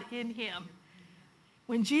God in him.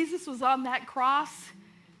 When Jesus was on that cross,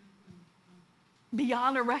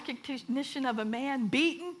 beyond a recognition of a man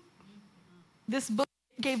beaten, this book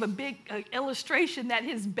gave a big illustration that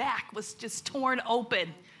his back was just torn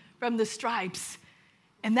open from the stripes.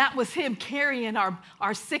 And that was him carrying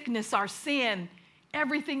our sickness, our sin,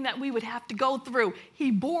 everything that we would have to go through.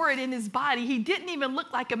 He bore it in his body. He didn't even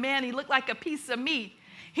look like a man. He looked like a piece of meat.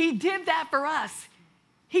 He did that for us.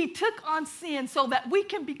 He took on sin so that we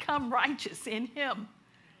can become righteous in him.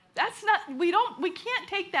 We can't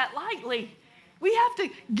take that lightly. We have to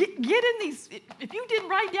get in these. If you didn't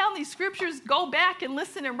write down these scriptures, go back and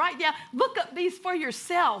listen and write down. Look up these for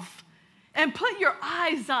yourself and put your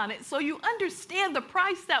eyes on it so you understand the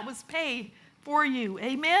price that was paid for you.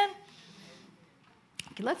 Amen?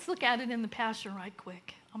 Okay, let's look at it in the Passion right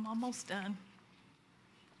quick. I'm almost done.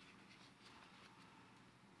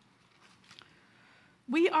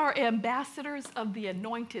 We are ambassadors of the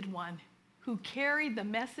Anointed One who carry the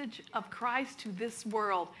message of Christ to this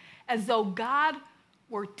world, as though God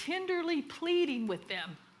were tenderly pleading with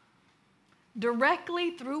them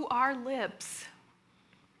directly through our lips.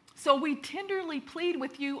 So we tenderly plead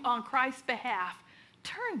with you on Christ's behalf.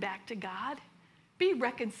 Turn back to God. Be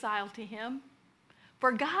reconciled to him.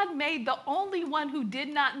 For God made the only one who did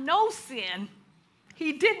not know sin.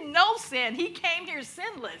 He didn't know sin. He came here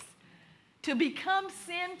sinless to become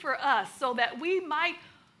sin for us, so that we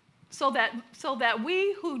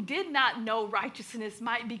who did not know righteousness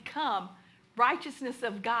might become righteousness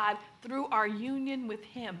of God through our union with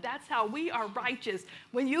him. That's how we are righteous.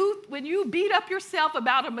 When you beat up yourself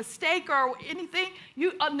about a mistake or anything,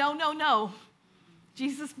 no.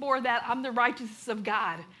 Jesus bore that. I'm the righteousness of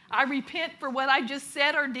God. I repent for what I just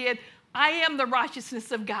said or did. I am the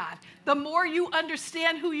righteousness of God. The more you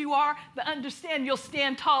understand who you are, you'll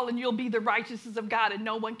stand tall and you'll be the righteousness of God, and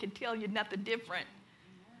no one can tell you nothing different.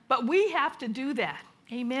 But we have to do that.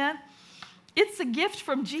 Amen? It's a gift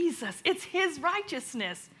from Jesus. It's his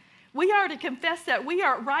righteousness. We are to confess that we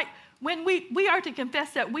are right. When we are to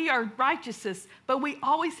confess that we are righteous, but we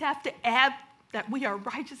always have to add that we are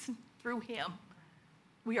righteous through him.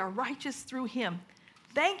 We are righteous through him.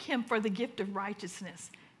 Thank him for the gift of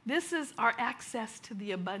righteousness. This is our access to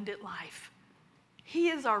the abundant life. He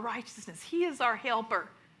is our righteousness. He is our helper.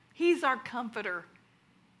 He's our comforter.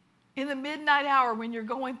 In the midnight hour, when you're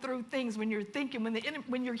going through things, when you're thinking,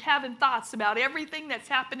 when you're having thoughts about everything that's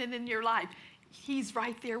happening in your life, he's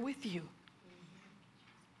right there with you.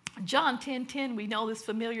 John 10:10, we know this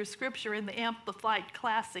familiar scripture in the Amplified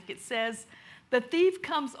Classic. It says, "The thief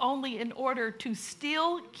comes only in order to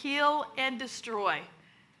steal, kill, and destroy."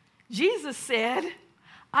 Jesus said,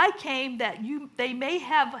 "I came that they may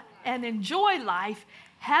have and enjoy life,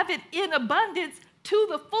 have it in abundance to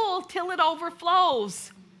the full till it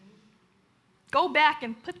overflows." Go back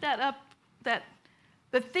and put that up, that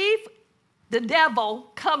the thief, the devil,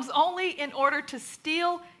 comes only in order to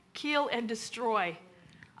steal, kill, and destroy.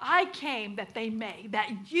 I came that they may, he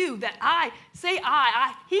came that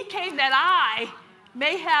I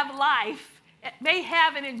may have life, may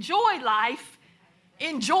have and enjoy life.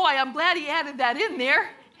 Enjoy, I'm glad he added that in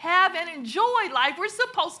there. Have and enjoy life. We're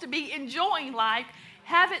supposed to be enjoying life.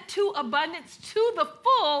 Have it to abundance, to the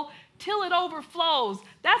full, till it overflows.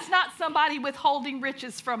 That's not somebody withholding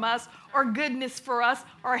riches from us or goodness for us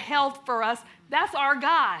or health for us. That's our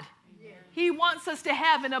God. He wants us to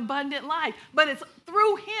have an abundant life, but it's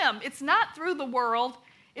through him. It's not through the world.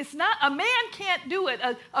 It's not, a man can't do it.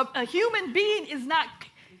 A human being is not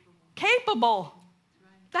capable.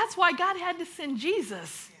 That's why God had to send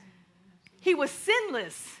Jesus. He was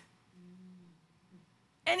sinless.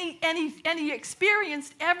 And he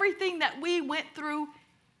experienced everything that we went through,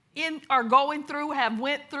 are going through, have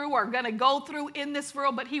went through, are going to go through in this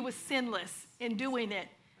world, but he was sinless in doing it.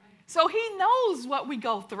 So he knows what we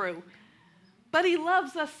go through. But he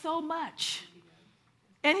loves us so much.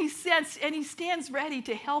 And he stands ready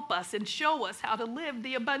to help us and show us how to live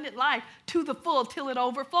the abundant life to the full till it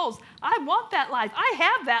overflows. I want that life. I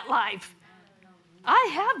have that life.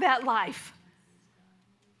 I have that life.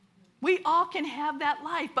 We all can have that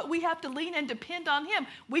life, but we have to lean and depend on him.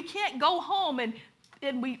 We can't go home and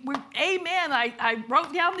we're amen. I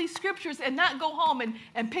wrote down these scriptures and not go home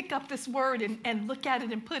and pick up this word and look at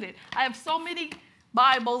it and put it. I have so many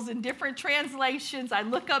Bibles in different translations. I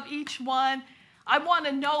look up each one. I want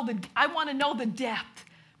to know the depth,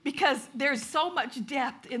 because there's so much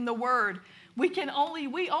depth in the word. We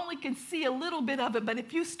only can see a little bit of it, but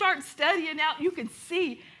if you start studying out, you can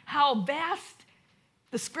see how vast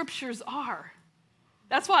the scriptures are.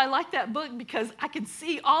 That's why I like that book, because I can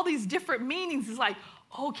see all these different meanings. It's like,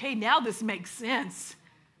 okay, now this makes sense.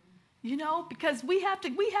 Because we have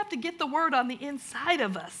to get the word on the inside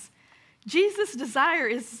of us. Jesus' desire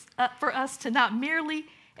is for us to not merely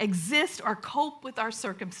exist or cope with our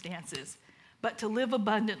circumstances, but to live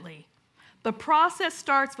abundantly. The process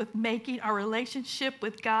starts with making our relationship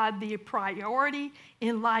with God the priority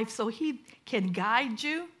in life so he can guide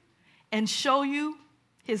you and show you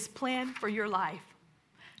his plan for your life.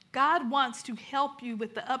 God wants to help you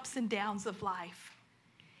with the ups and downs of life.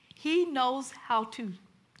 He knows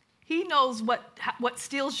what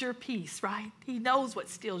steals your peace, right? He knows what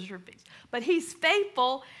steals your peace. But he's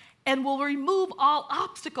faithful and will remove all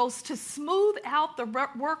obstacles to smooth out the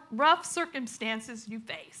rough circumstances you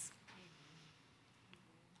face.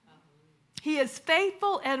 He is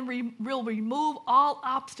faithful and will remove all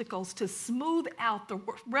obstacles to smooth out the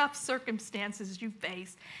rough circumstances you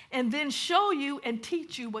face, and then show you and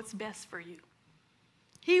teach you what's best for you.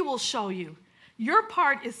 He will show you. Your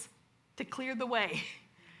part is to clear the way,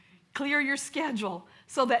 clear your schedule,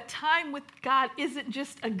 so that time with God isn't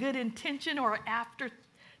just a good intention or an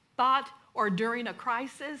afterthought or during a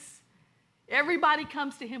crisis. Everybody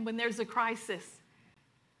comes to him when there's a crisis.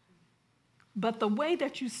 But the way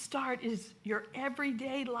that you start is your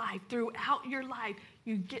everyday life. Throughout your life,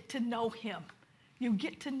 you get to know him. You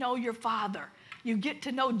get to know your Father. You get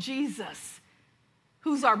to know Jesus,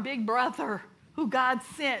 who's our big brother, who God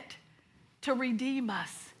sent to redeem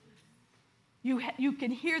us. You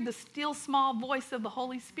can hear the still small voice of the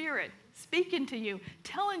Holy Spirit speaking to you,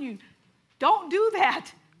 telling you, don't do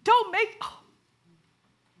that. Don't make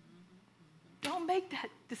that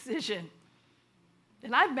decision.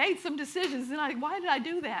 And I've made some decisions, and why did I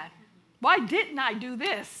do that? Why didn't I do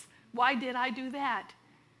this? Why did I do that?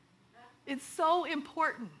 It's so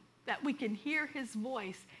important that we can hear his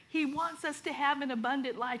voice. He wants us to have an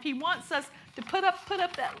abundant life. He wants us to put up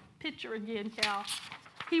that picture again, Cal.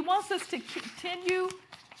 He wants us to continue.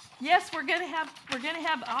 Yes, we're going to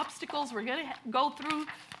have obstacles. We're going to go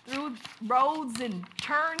through roads and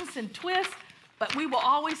turns and twists, but we will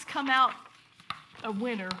always come out a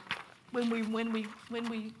winner when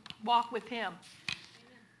we walk with him.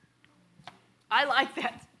 I like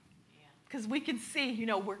that, because we can see,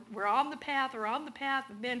 we're on the path,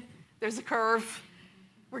 and then there's a curve.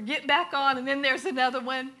 We're getting back on, and then there's another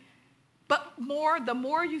one. But the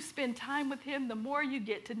more you spend time with him, the more you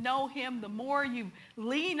get to know him, the more you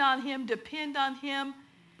lean on him, depend on him,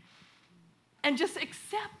 and just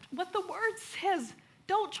accept what the word says.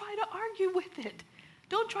 Don't try to argue with it.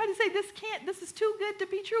 Don't try to say this is too good to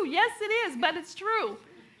be true. Yes, it is, but it's true.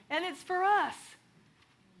 And it's for us.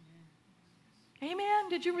 Amen.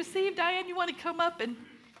 Did you receive? Diane, you want to come up and...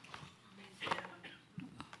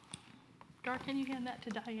 Gar, can you hand that to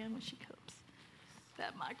Diane when she comes?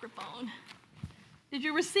 That microphone. Did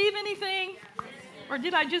you receive anything? Or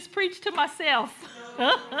did I just preach to myself?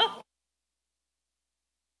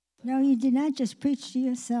 No, you did not just preach to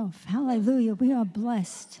yourself. Hallelujah. We are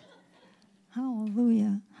blessed.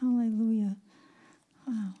 Hallelujah. Hallelujah.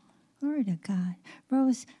 Wow. Glory to God.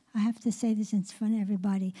 Rose, I have to say this in front of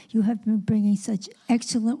everybody. You have been bringing such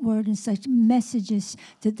excellent word and such messages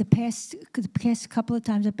to the past couple of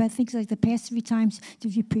times. I think it's like the past 3 times that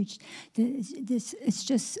you preached. It's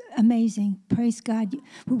just amazing. Praise God.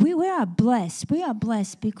 We are blessed. We are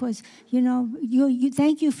blessed because, you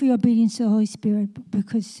thank you for your obedience to the Holy Spirit,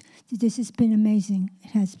 because this has been amazing. It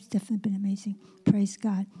has definitely been amazing. Praise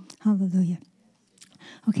God. Hallelujah.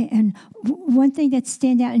 Okay, and one thing that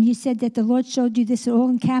stand out, and you said that the Lord showed you this all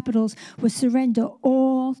in capitals, was surrender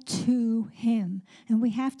all to him. And we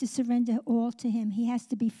have to surrender all to him. He has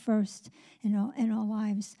to be first in our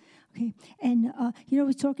lives. Okay, and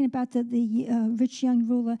we're talking about the rich young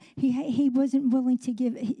ruler. He wasn't willing to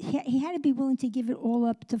give. He had to be willing to give it all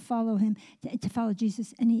up to follow him, to follow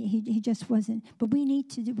Jesus, and he just wasn't. But we need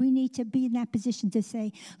to be in that position to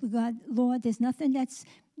say, God, Lord, there's nothing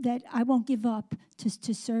that I won't give up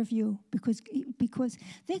to serve you, because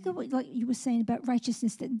think of what, like you were saying about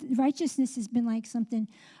righteousness. That righteousness has been like something.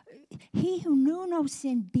 He who knew no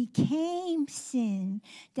sin became sin,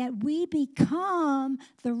 that we become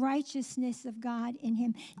the righteousness of God in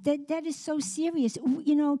him. That is so serious.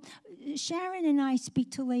 You know, Sharon and I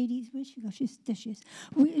speak to ladies. Where'd she go? There she is.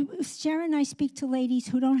 Sharon and I speak to ladies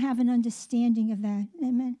who don't have an understanding of that.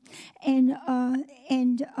 Amen. And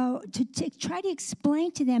to try to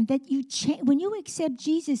explain to them that when you accept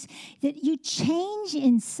Jesus, that you change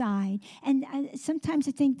inside. And sometimes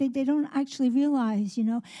I think that they don't actually realize, you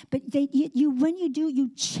know, but when you do, you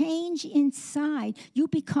change inside. You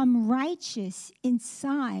become righteous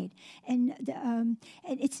inside. And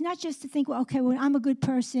it's not just to think, well, okay, well, I'm a good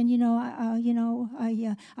person, you know.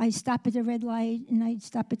 I stop at the red light, and I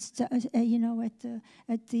stop at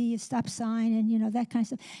the stop sign, and you know, that kind of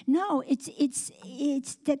stuff. No, it's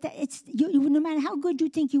no matter how good you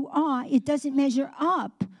think you are, it doesn't measure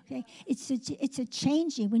up. Okay, it's a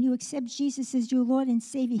changing. When you accept Jesus as your Lord and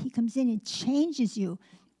Savior, He comes in and changes you.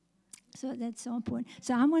 So that's so important.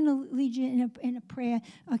 So I'm going to lead you in a prayer.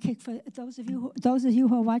 Okay, for those of you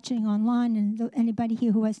who are watching online, and anybody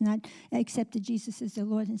here who has not accepted Jesus as their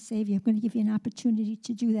Lord and Savior, I'm going to give you an opportunity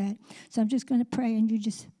to do that. So I'm just going to pray, and you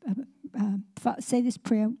just say this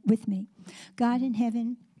prayer with me. God in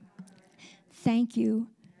heaven, thank you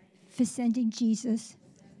for sending Jesus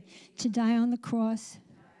to die on the cross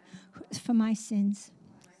for my sins.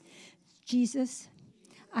 Jesus,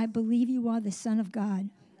 I believe you are the Son of God.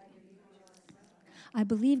 I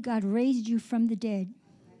believe God raised you from the dead.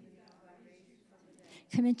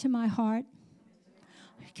 Come into my heart.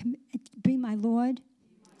 Be my Lord.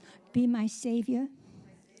 Be my Savior.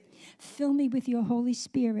 Fill me with your Holy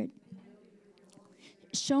Spirit.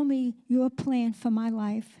 Show me your plan for my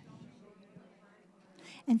life.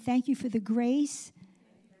 And thank you for the grace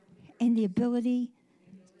and the ability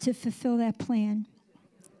to fulfill that plan.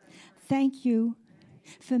 Thank you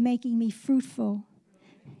for making me fruitful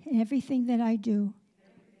in everything that I do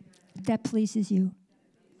that pleases you.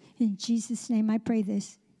 In Jesus' name I pray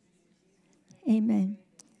this. Amen.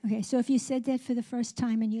 Okay, so if you said that for the first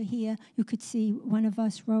time and you're here, you could see one of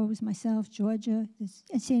us, Rose, myself, Georgia,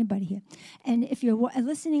 I see anybody here. And if you're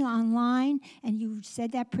listening online and you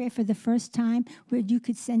said that prayer for the first time, you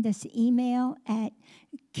could send us an email at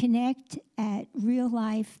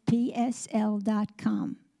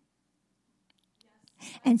connect@reallifepsl.com.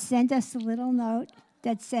 And send us a little note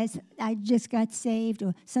that says, I just got saved,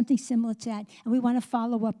 or something similar to that. And we want to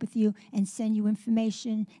follow up with you and send you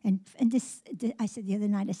information. And I said the other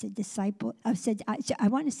night, I said disciple. I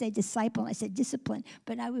want to say disciple. I said discipline.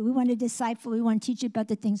 But we want to disciple. We want to teach you about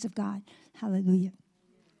the things of God. Hallelujah.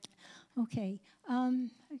 Okay.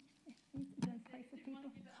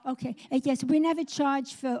 Okay. Yes, we never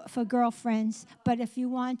charge for girlfriends, but if you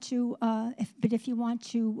want to,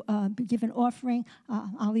 give an offering,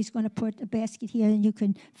 Ollie's going to put a basket here, and you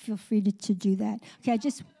can feel free to do that. Okay,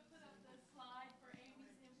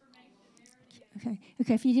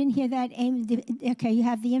 Okay. If you didn't hear that, Amy. Okay, you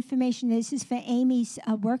have the information. This is for Amy's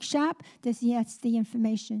workshop. That's the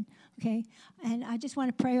information. Okay, and I just want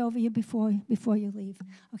to pray over you before you leave.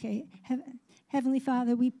 Okay. Heavenly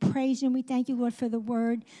Father, we praise you and we thank you, Lord, for the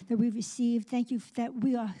word that we received. Thank you that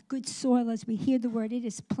we are good soil as we hear the word. It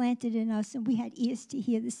is planted in us, and we had ears to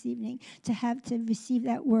hear this evening to receive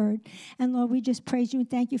that word. And Lord, we just praise you and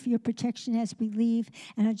thank you for your protection as we leave.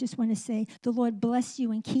 And I just want to say, the Lord bless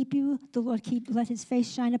you and keep you. The Lord let his face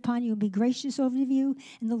shine upon you and be gracious over you.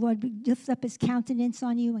 And the Lord lift up his countenance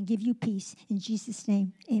on you and give you peace. In Jesus'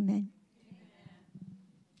 name, amen.